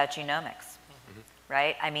raised about genomics.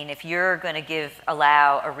 Right? I mean, if you're going to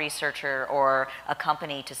allow a researcher or a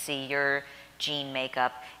company to see your gene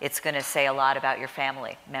makeup, it's going to say a lot about your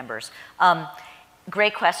family members.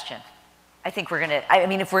 Great question. I think we're going to, I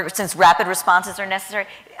mean, since rapid responses are necessary,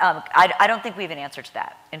 I don't think we have an answer to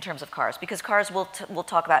that in terms of cars, because cars will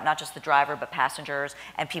talk about not just the driver, but passengers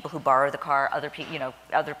and people who borrow the car, other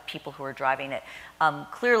people who are driving it.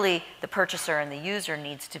 Clearly, the purchaser and the user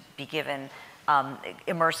needs to be given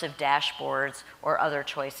immersive dashboards or other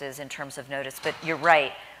choices in terms of notice. But you're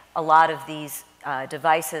right, a lot of these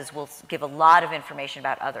devices will give a lot of information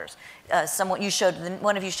about others. One of you showed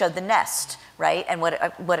the Nest, right? And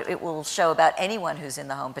what it will show about anyone who's in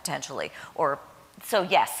the home potentially. So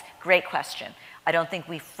yes, great question. I don't think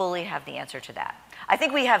we fully have the answer to that. I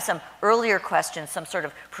think we have some earlier questions, some sort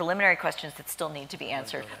of preliminary questions that still need to be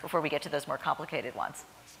answered before we get to those more complicated ones.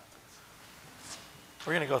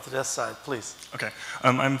 We're going to go to this side, please. Okay.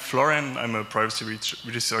 I'm Florian. I'm a privacy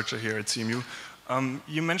researcher here at CMU.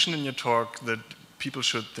 You mentioned in your talk that people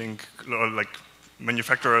should think, like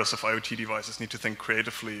manufacturers of IoT devices need to think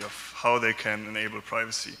creatively of how they can enable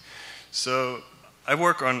privacy. So I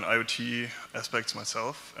work on IoT aspects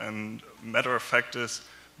myself, and matter of fact is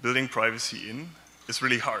building privacy in is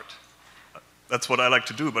really hard. that's what I like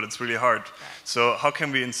to do, but it's really hard. So how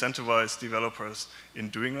can we incentivize developers in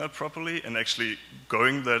doing that properly and actually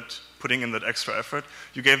putting in that extra effort?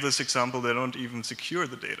 You gave this example, they don't even secure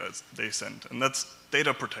the data they send, and that's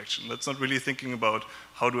data protection. That's not really thinking about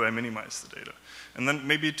how do I minimize the data. And then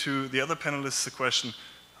maybe to the other panelists, the question,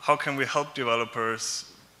 how can we help developers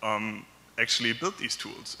actually build these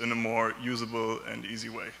tools in a more usable and easy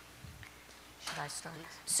way? Should I start?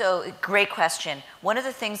 So, great question. One of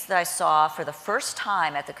the things that I saw for the first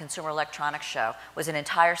time at the Consumer Electronics Show was an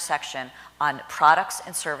entire section on products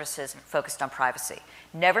and services focused on privacy.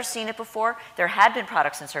 Never seen it before. There had been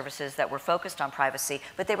products and services that were focused on privacy,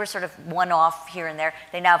 but they were sort of one-off here and there.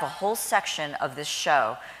 They now have a whole section of this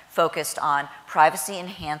show focused on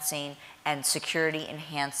privacy-enhancing and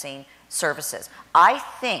security-enhancing services. I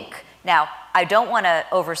think, now, I don't want to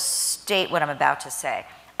overstate what I'm about to say.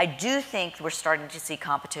 I do think we're starting to see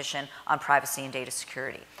competition on privacy and data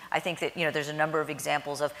security. I think that there's a number of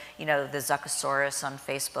examples of the Zuckosaurus on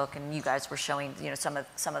Facebook, and you guys were showing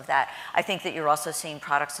some of that. I think that you're also seeing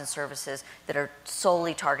products and services that are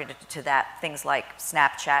solely targeted to that. Things like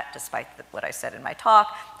Snapchat, despite what I said in my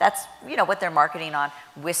talk, that's what they're marketing on.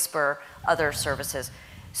 Whisper, other services.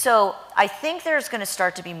 So I think there's going to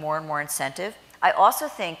start to be more and more incentive. I also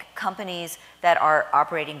think companies that are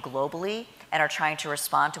operating globally and are trying to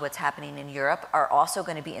respond to what's happening in Europe are also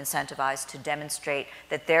going to be incentivized to demonstrate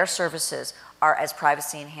that their services are as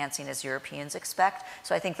privacy enhancing as Europeans expect.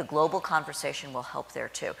 So I think the global conversation will help there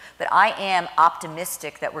too. But I am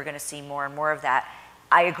optimistic that we're going to see more and more of that.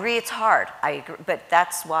 I agree it's hard, but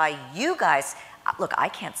that's why you guys, look, I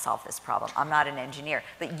can't solve this problem. I'm not an engineer,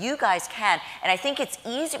 but you guys can. And I think it's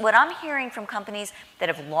easy. What I'm hearing from companies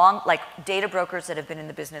that have like data brokers that have been in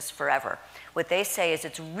the business forever, what they say is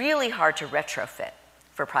it's really hard to retrofit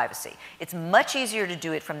for privacy. It's much easier to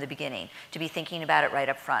do it from the beginning, to be thinking about it right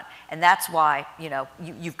up front. And that's why,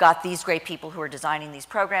 you've got these great people who are designing these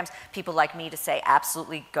programs, people like me to say,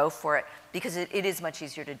 absolutely go for it, because it is much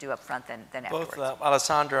easier to do up front than afterwards. Both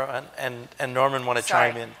Alessandro and Norman want to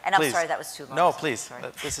chime in. And please. I'm sorry that was too long. No, please.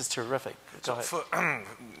 This is terrific. Go ahead.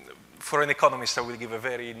 For an economist, I will give a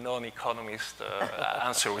very non-economist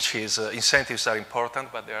answer, which is incentives are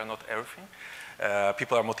important, but they are not everything.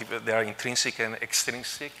 People are motivated. There are intrinsic and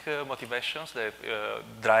extrinsic motivations that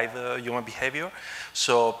drive human behavior.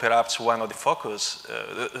 So perhaps one of the focus,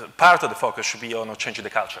 part of the focus should be on changing the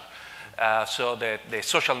culture. So that the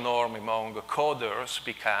social norm among coders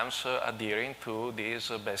becomes adhering to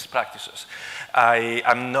these best practices. I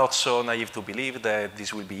am not so naive to believe that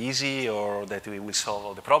this will be easy or that we will solve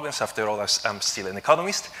all the problems. After all, I'm still an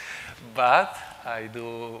economist, but I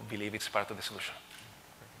do believe it's part of the solution.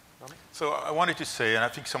 So I wanted to say, and I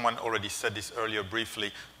think someone already said this earlier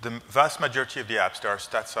briefly, the vast majority of the apps, there are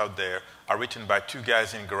stats out there, are written by two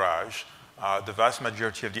guys in garage. The vast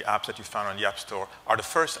majority of the apps that you found on the App Store are the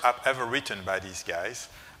first app ever written by these guys.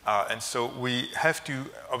 And so we have to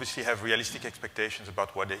obviously have realistic expectations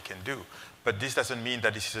about what they can do. But this doesn't mean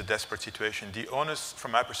that this is a desperate situation. The onus,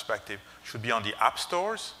 from my perspective, should be on the app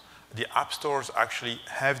stores. The app stores actually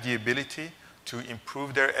have the ability to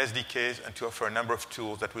improve their SDKs and to offer a number of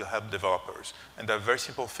tools that will help developers. And there are very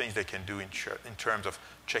simple things they can do in terms of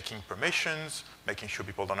checking permissions, making sure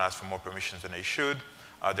people don't ask for more permissions than they should.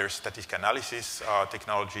 There's static analysis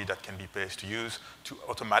technology that can be placed to use to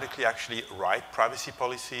automatically actually write privacy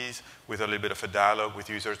policies with a little bit of a dialogue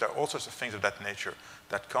with users. There are all sorts of things of that nature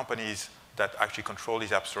that companies that actually control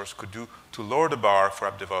these app stores could do to lower the bar for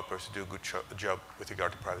app developers to do a good job with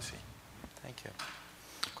regard to privacy. Thank you.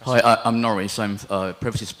 Hi, I'm Norris. I'm a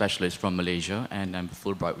privacy specialist from Malaysia, and I'm a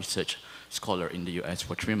Fulbright research scholar in the US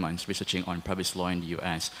for 3 months, researching on privacy law in the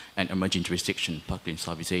US and emerging jurisdictions, particularly in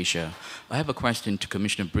Southeast Asia. I have a question to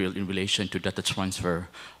Commissioner Brill in relation to data transfer,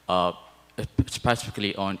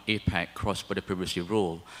 specifically on APEC cross-border privacy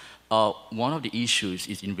rule. One of the issues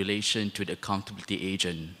is in relation to the accountability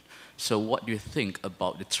agent. So what do you think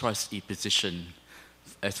about the trustee position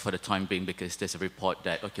as for the time being, because there's a report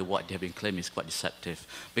that, okay, what they have been claiming is quite deceptive.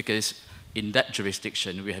 Because in that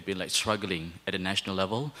jurisdiction, we have been struggling at the national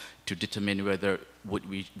level to determine whether would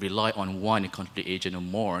we rely on one accountability agent or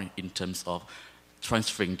more in terms of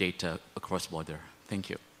transferring data across border. Thank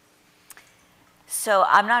you. So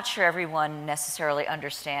I'm not sure everyone necessarily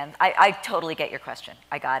understands. I totally get your question.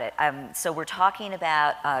 I got it. So we're talking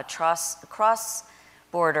about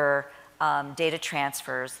cross-border data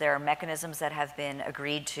transfers. There are mechanisms that have been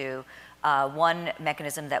agreed to. One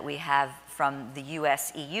mechanism that we have from the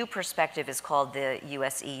US-EU perspective is called the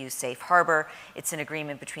US-EU Safe Harbor. It's an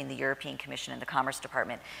agreement between the European Commission and the Commerce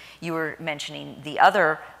Department. You were mentioning the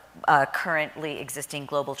other currently existing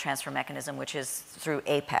global transfer mechanism, which is through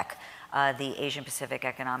APEC. the Asian Pacific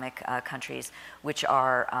economic countries, which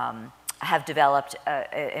are have developed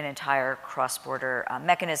an entire cross-border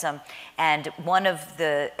mechanism, and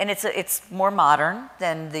it's more modern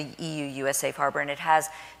than the EU-US Safe Harbor, and it has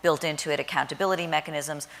built into it accountability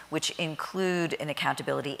mechanisms, which include an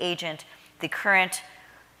accountability agent. The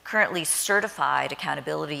currently certified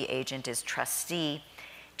accountability agent is Trustee.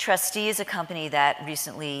 Trustee is a company that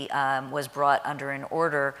recently was brought under an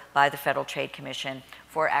order by the Federal Trade Commission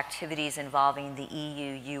for activities involving the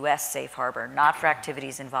EU-US Safe Harbor, not for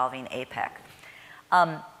activities involving APEC.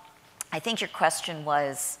 I think your question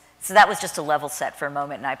was, so that was just a level set for a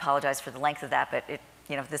moment, and I apologize for the length of that, but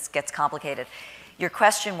this gets complicated. Your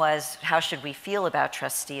question was, how should we feel about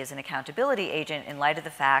Trustee as an accountability agent in light of the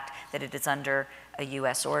fact that it is under a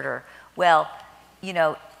US order? Well,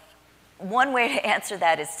 one way to answer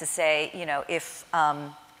that is to say,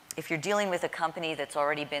 if you're dealing with a company that's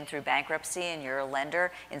already been through bankruptcy and you're a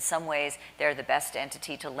lender, in some ways they're the best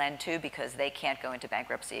entity to lend to because they can't go into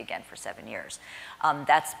bankruptcy again for 7 years.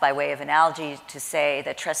 That's by way of analogy to say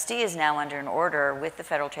that Trustee is now under an order with the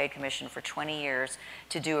Federal Trade Commission for 20 years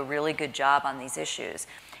to do a really good job on these issues.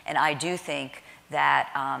 And I do think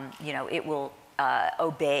that it will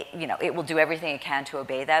obey, it will do everything it can to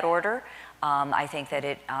obey that order. I think that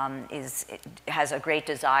it has a great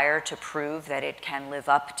desire to prove that it can live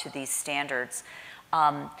up to these standards.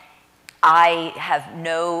 I have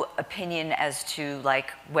no opinion as to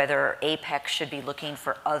whether APEC should be looking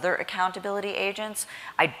for other accountability agents.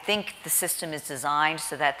 I think the system is designed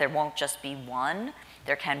so that there won't just be one.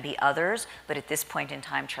 There can be others, but at this point in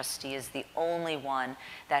time, Trustee is the only one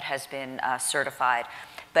that has been certified.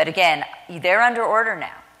 But again, they're under order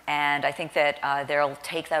now. And I think that they'll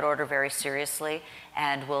take that order very seriously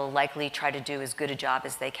and will likely try to do as good a job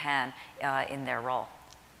as they can in their role.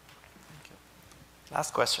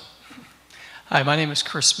 Last question. Hi, my name is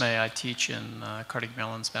Chris May. I teach in Carnegie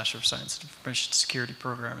Mellon's Master of Science in Information Security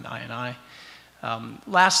program at INI.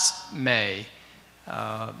 Last May,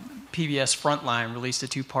 PBS Frontline released a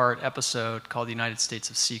two-part episode called The United States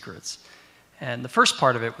of Secrets. And the first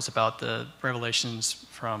part of it was about the revelations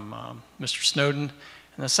from Mr. Snowden.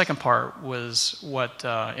 And the second part was what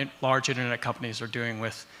large internet companies are doing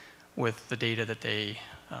with the data that they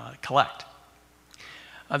collect.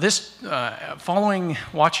 Following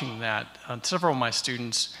watching that, several of my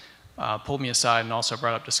students pulled me aside and also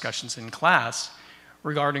brought up discussions in class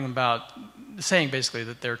regarding about saying basically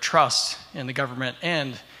that their trust in the government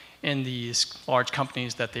and in these large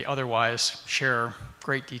companies that they otherwise share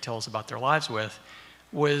great details about their lives with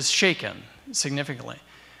was shaken significantly.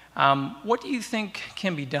 What do you think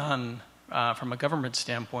can be done from a government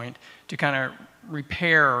standpoint to kind of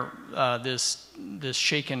repair this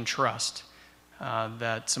shaken trust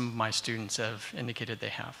that some of my students have indicated they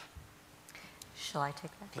have? Shall I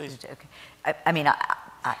take that? Please. Okay.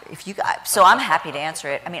 So I'm happy to answer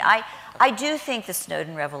it. I mean, I do think the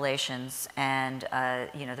Snowden revelations and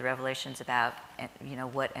the revelations about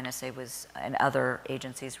what NSA was and other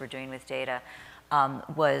agencies were doing with data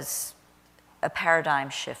was a paradigm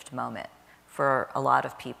shift moment for a lot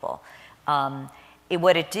of people.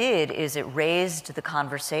 What it did is it raised the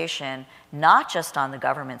conversation not just on the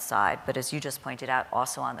government side, but as you just pointed out,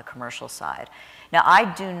 also on the commercial side. Now, I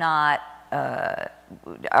do not,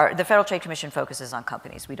 the Federal Trade Commission focuses on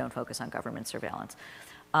companies. We don't focus on government surveillance.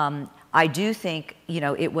 I do think,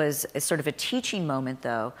 it was sort of a teaching moment,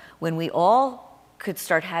 though, when we all could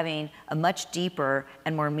start having a much deeper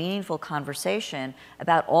and more meaningful conversation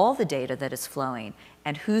about all the data that is flowing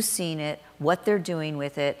and who's seen it, what they're doing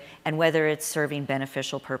with it, and whether it's serving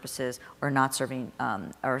beneficial purposes or not serving,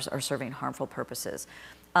 or serving harmful purposes.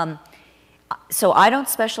 So I don't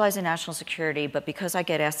specialize in national security, but because I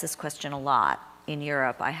get asked this question a lot in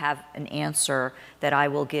Europe, I have an answer that I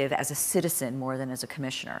will give as a citizen more than as a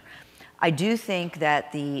commissioner. I do think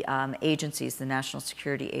that the agencies, the national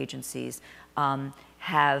security agencies,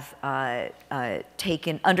 have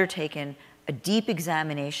undertaken a deep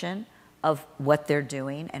examination of what they're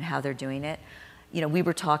doing and how they're doing it. We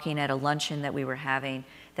were talking at a luncheon that we were having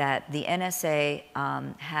that the NSA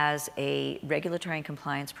has a regulatory and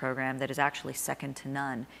compliance program that is actually second to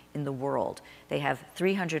none in the world. They have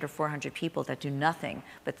 300 or 400 people that do nothing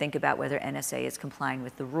but think about whether NSA is complying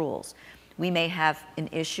with the rules. We may have an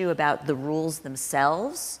issue about the rules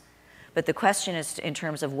themselves, but the question is in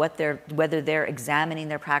terms of whether they're examining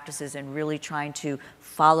their practices and really trying to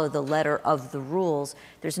follow the letter of the rules.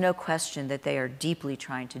 There's no question that they are deeply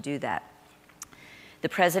trying to do that. The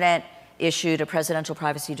president issued a presidential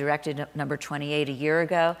privacy directive number 28 a year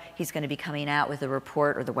ago. He's going to be coming out with a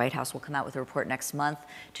report, or the White House will come out with a report next month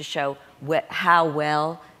to show how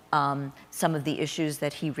well some of the issues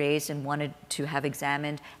that he raised and wanted to have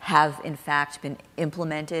examined have in fact been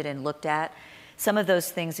implemented and looked at. Some of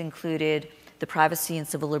those things included the Privacy and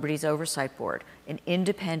Civil Liberties Oversight Board, an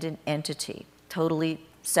independent entity, totally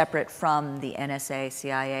separate from the NSA,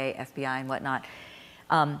 CIA, FBI, and whatnot.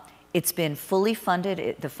 It's been fully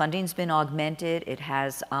funded. The funding's been augmented. It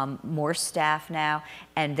has more staff now,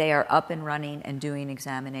 and they are up and running and doing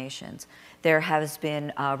examinations. There has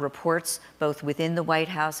been reports both within the White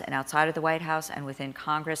House and outside of the White House and within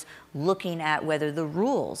Congress looking at whether the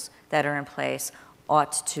rules that are in place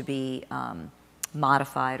ought to be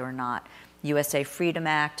modified or not. USA Freedom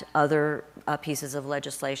Act, other pieces of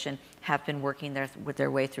legislation have been working their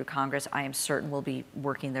way through Congress. I am certain will be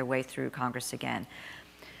working their way through Congress again.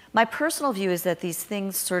 My personal view is that these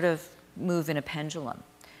things sort of move in a pendulum,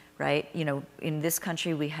 right? You know, in this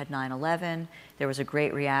country we had 9/11. There was a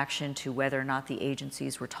great reaction to whether or not the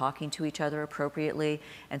agencies were talking to each other appropriately,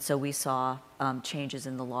 and so we saw changes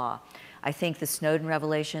in the law. I think the Snowden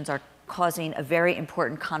revelations are causing a very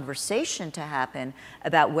important conversation to happen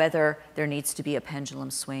about whether there needs to be a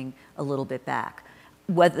pendulum swing a little bit back.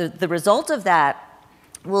 Whether the result of that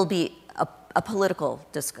will be a political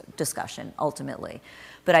discussion ultimately.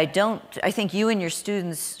 But I think you and your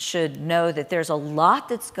students should know that there's a lot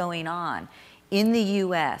that's going on in the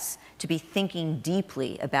US to be thinking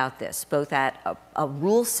deeply about this, both at a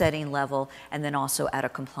rule-setting level and then also at a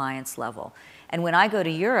compliance level. And when I go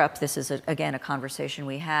to Europe, this is, again, a conversation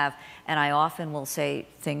we have, and I often will say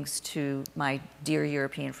things to my dear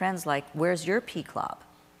European friends like, where's your PCLOB,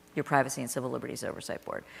 your Privacy and Civil Liberties Oversight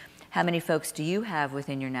Board? How many folks do you have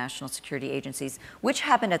within your national security agencies, which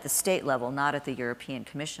happen at the state level, not at the European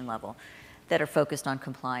Commission level, that are focused on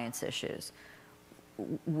compliance issues?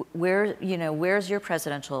 Where's your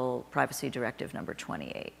presidential privacy directive number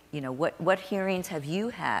 28? You know, what hearings have you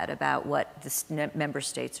had about what the member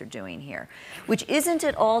states are doing here? Which isn't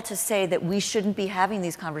at all to say that we shouldn't be having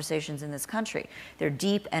these conversations in this country. They're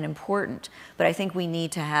deep and important, but I think we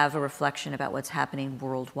need to have a reflection about what's happening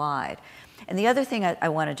worldwide. And the other thing I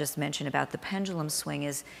want to just mention about the pendulum swing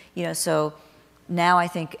is, you know, so now I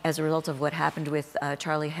think as a result of what happened with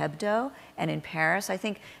Charlie Hebdo and in Paris, I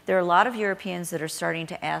think there are a lot of Europeans that are starting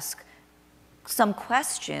to ask some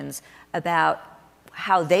questions about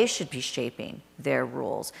how they should be shaping their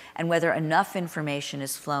rules and whether enough information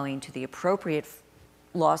is flowing to the appropriate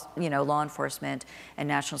law enforcement and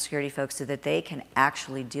national security folks so that they can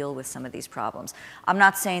actually deal with some of these problems. I'm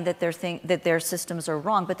not saying that their systems are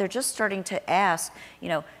wrong, but they're just starting to ask, you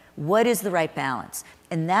know, what is the right balance?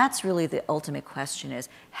 And that's really the ultimate question is,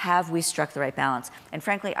 have we struck the right balance? And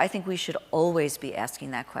frankly, I think we should always be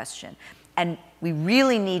asking that question. And we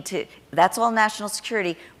really need to, that's all national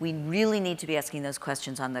security, we really need to be asking those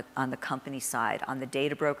questions on the company side, on the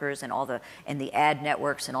data brokers and the ad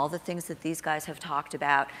networks and all the things that these guys have talked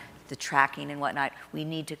about, the tracking and whatnot. We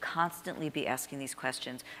need to constantly be asking these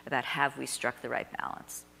questions about have we struck the right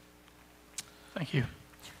balance. Thank you.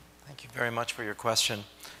 Thank you very much for your question.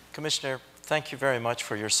 Commissioner, thank you very much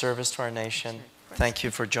for your service to our nation. Thank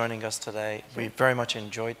you for joining us today. We very much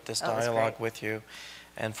enjoyed this dialogue with you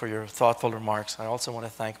and for your thoughtful remarks. I also want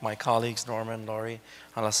to thank my colleagues, Norman, Lorrie,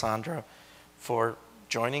 Alessandro, for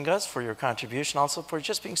joining us, for your contribution, also for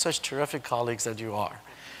just being such terrific colleagues that you are.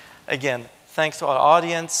 Again, thanks to our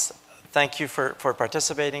audience. Thank you for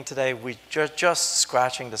participating today. We're just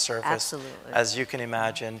scratching the surface. Absolutely. As you can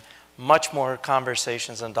imagine, much more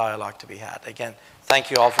conversations and dialogue to be had. Again,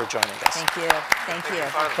 thank you all for joining us. Thank you. Thank you.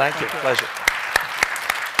 Thank you. Pleasure.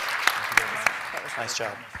 Nice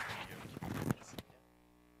job.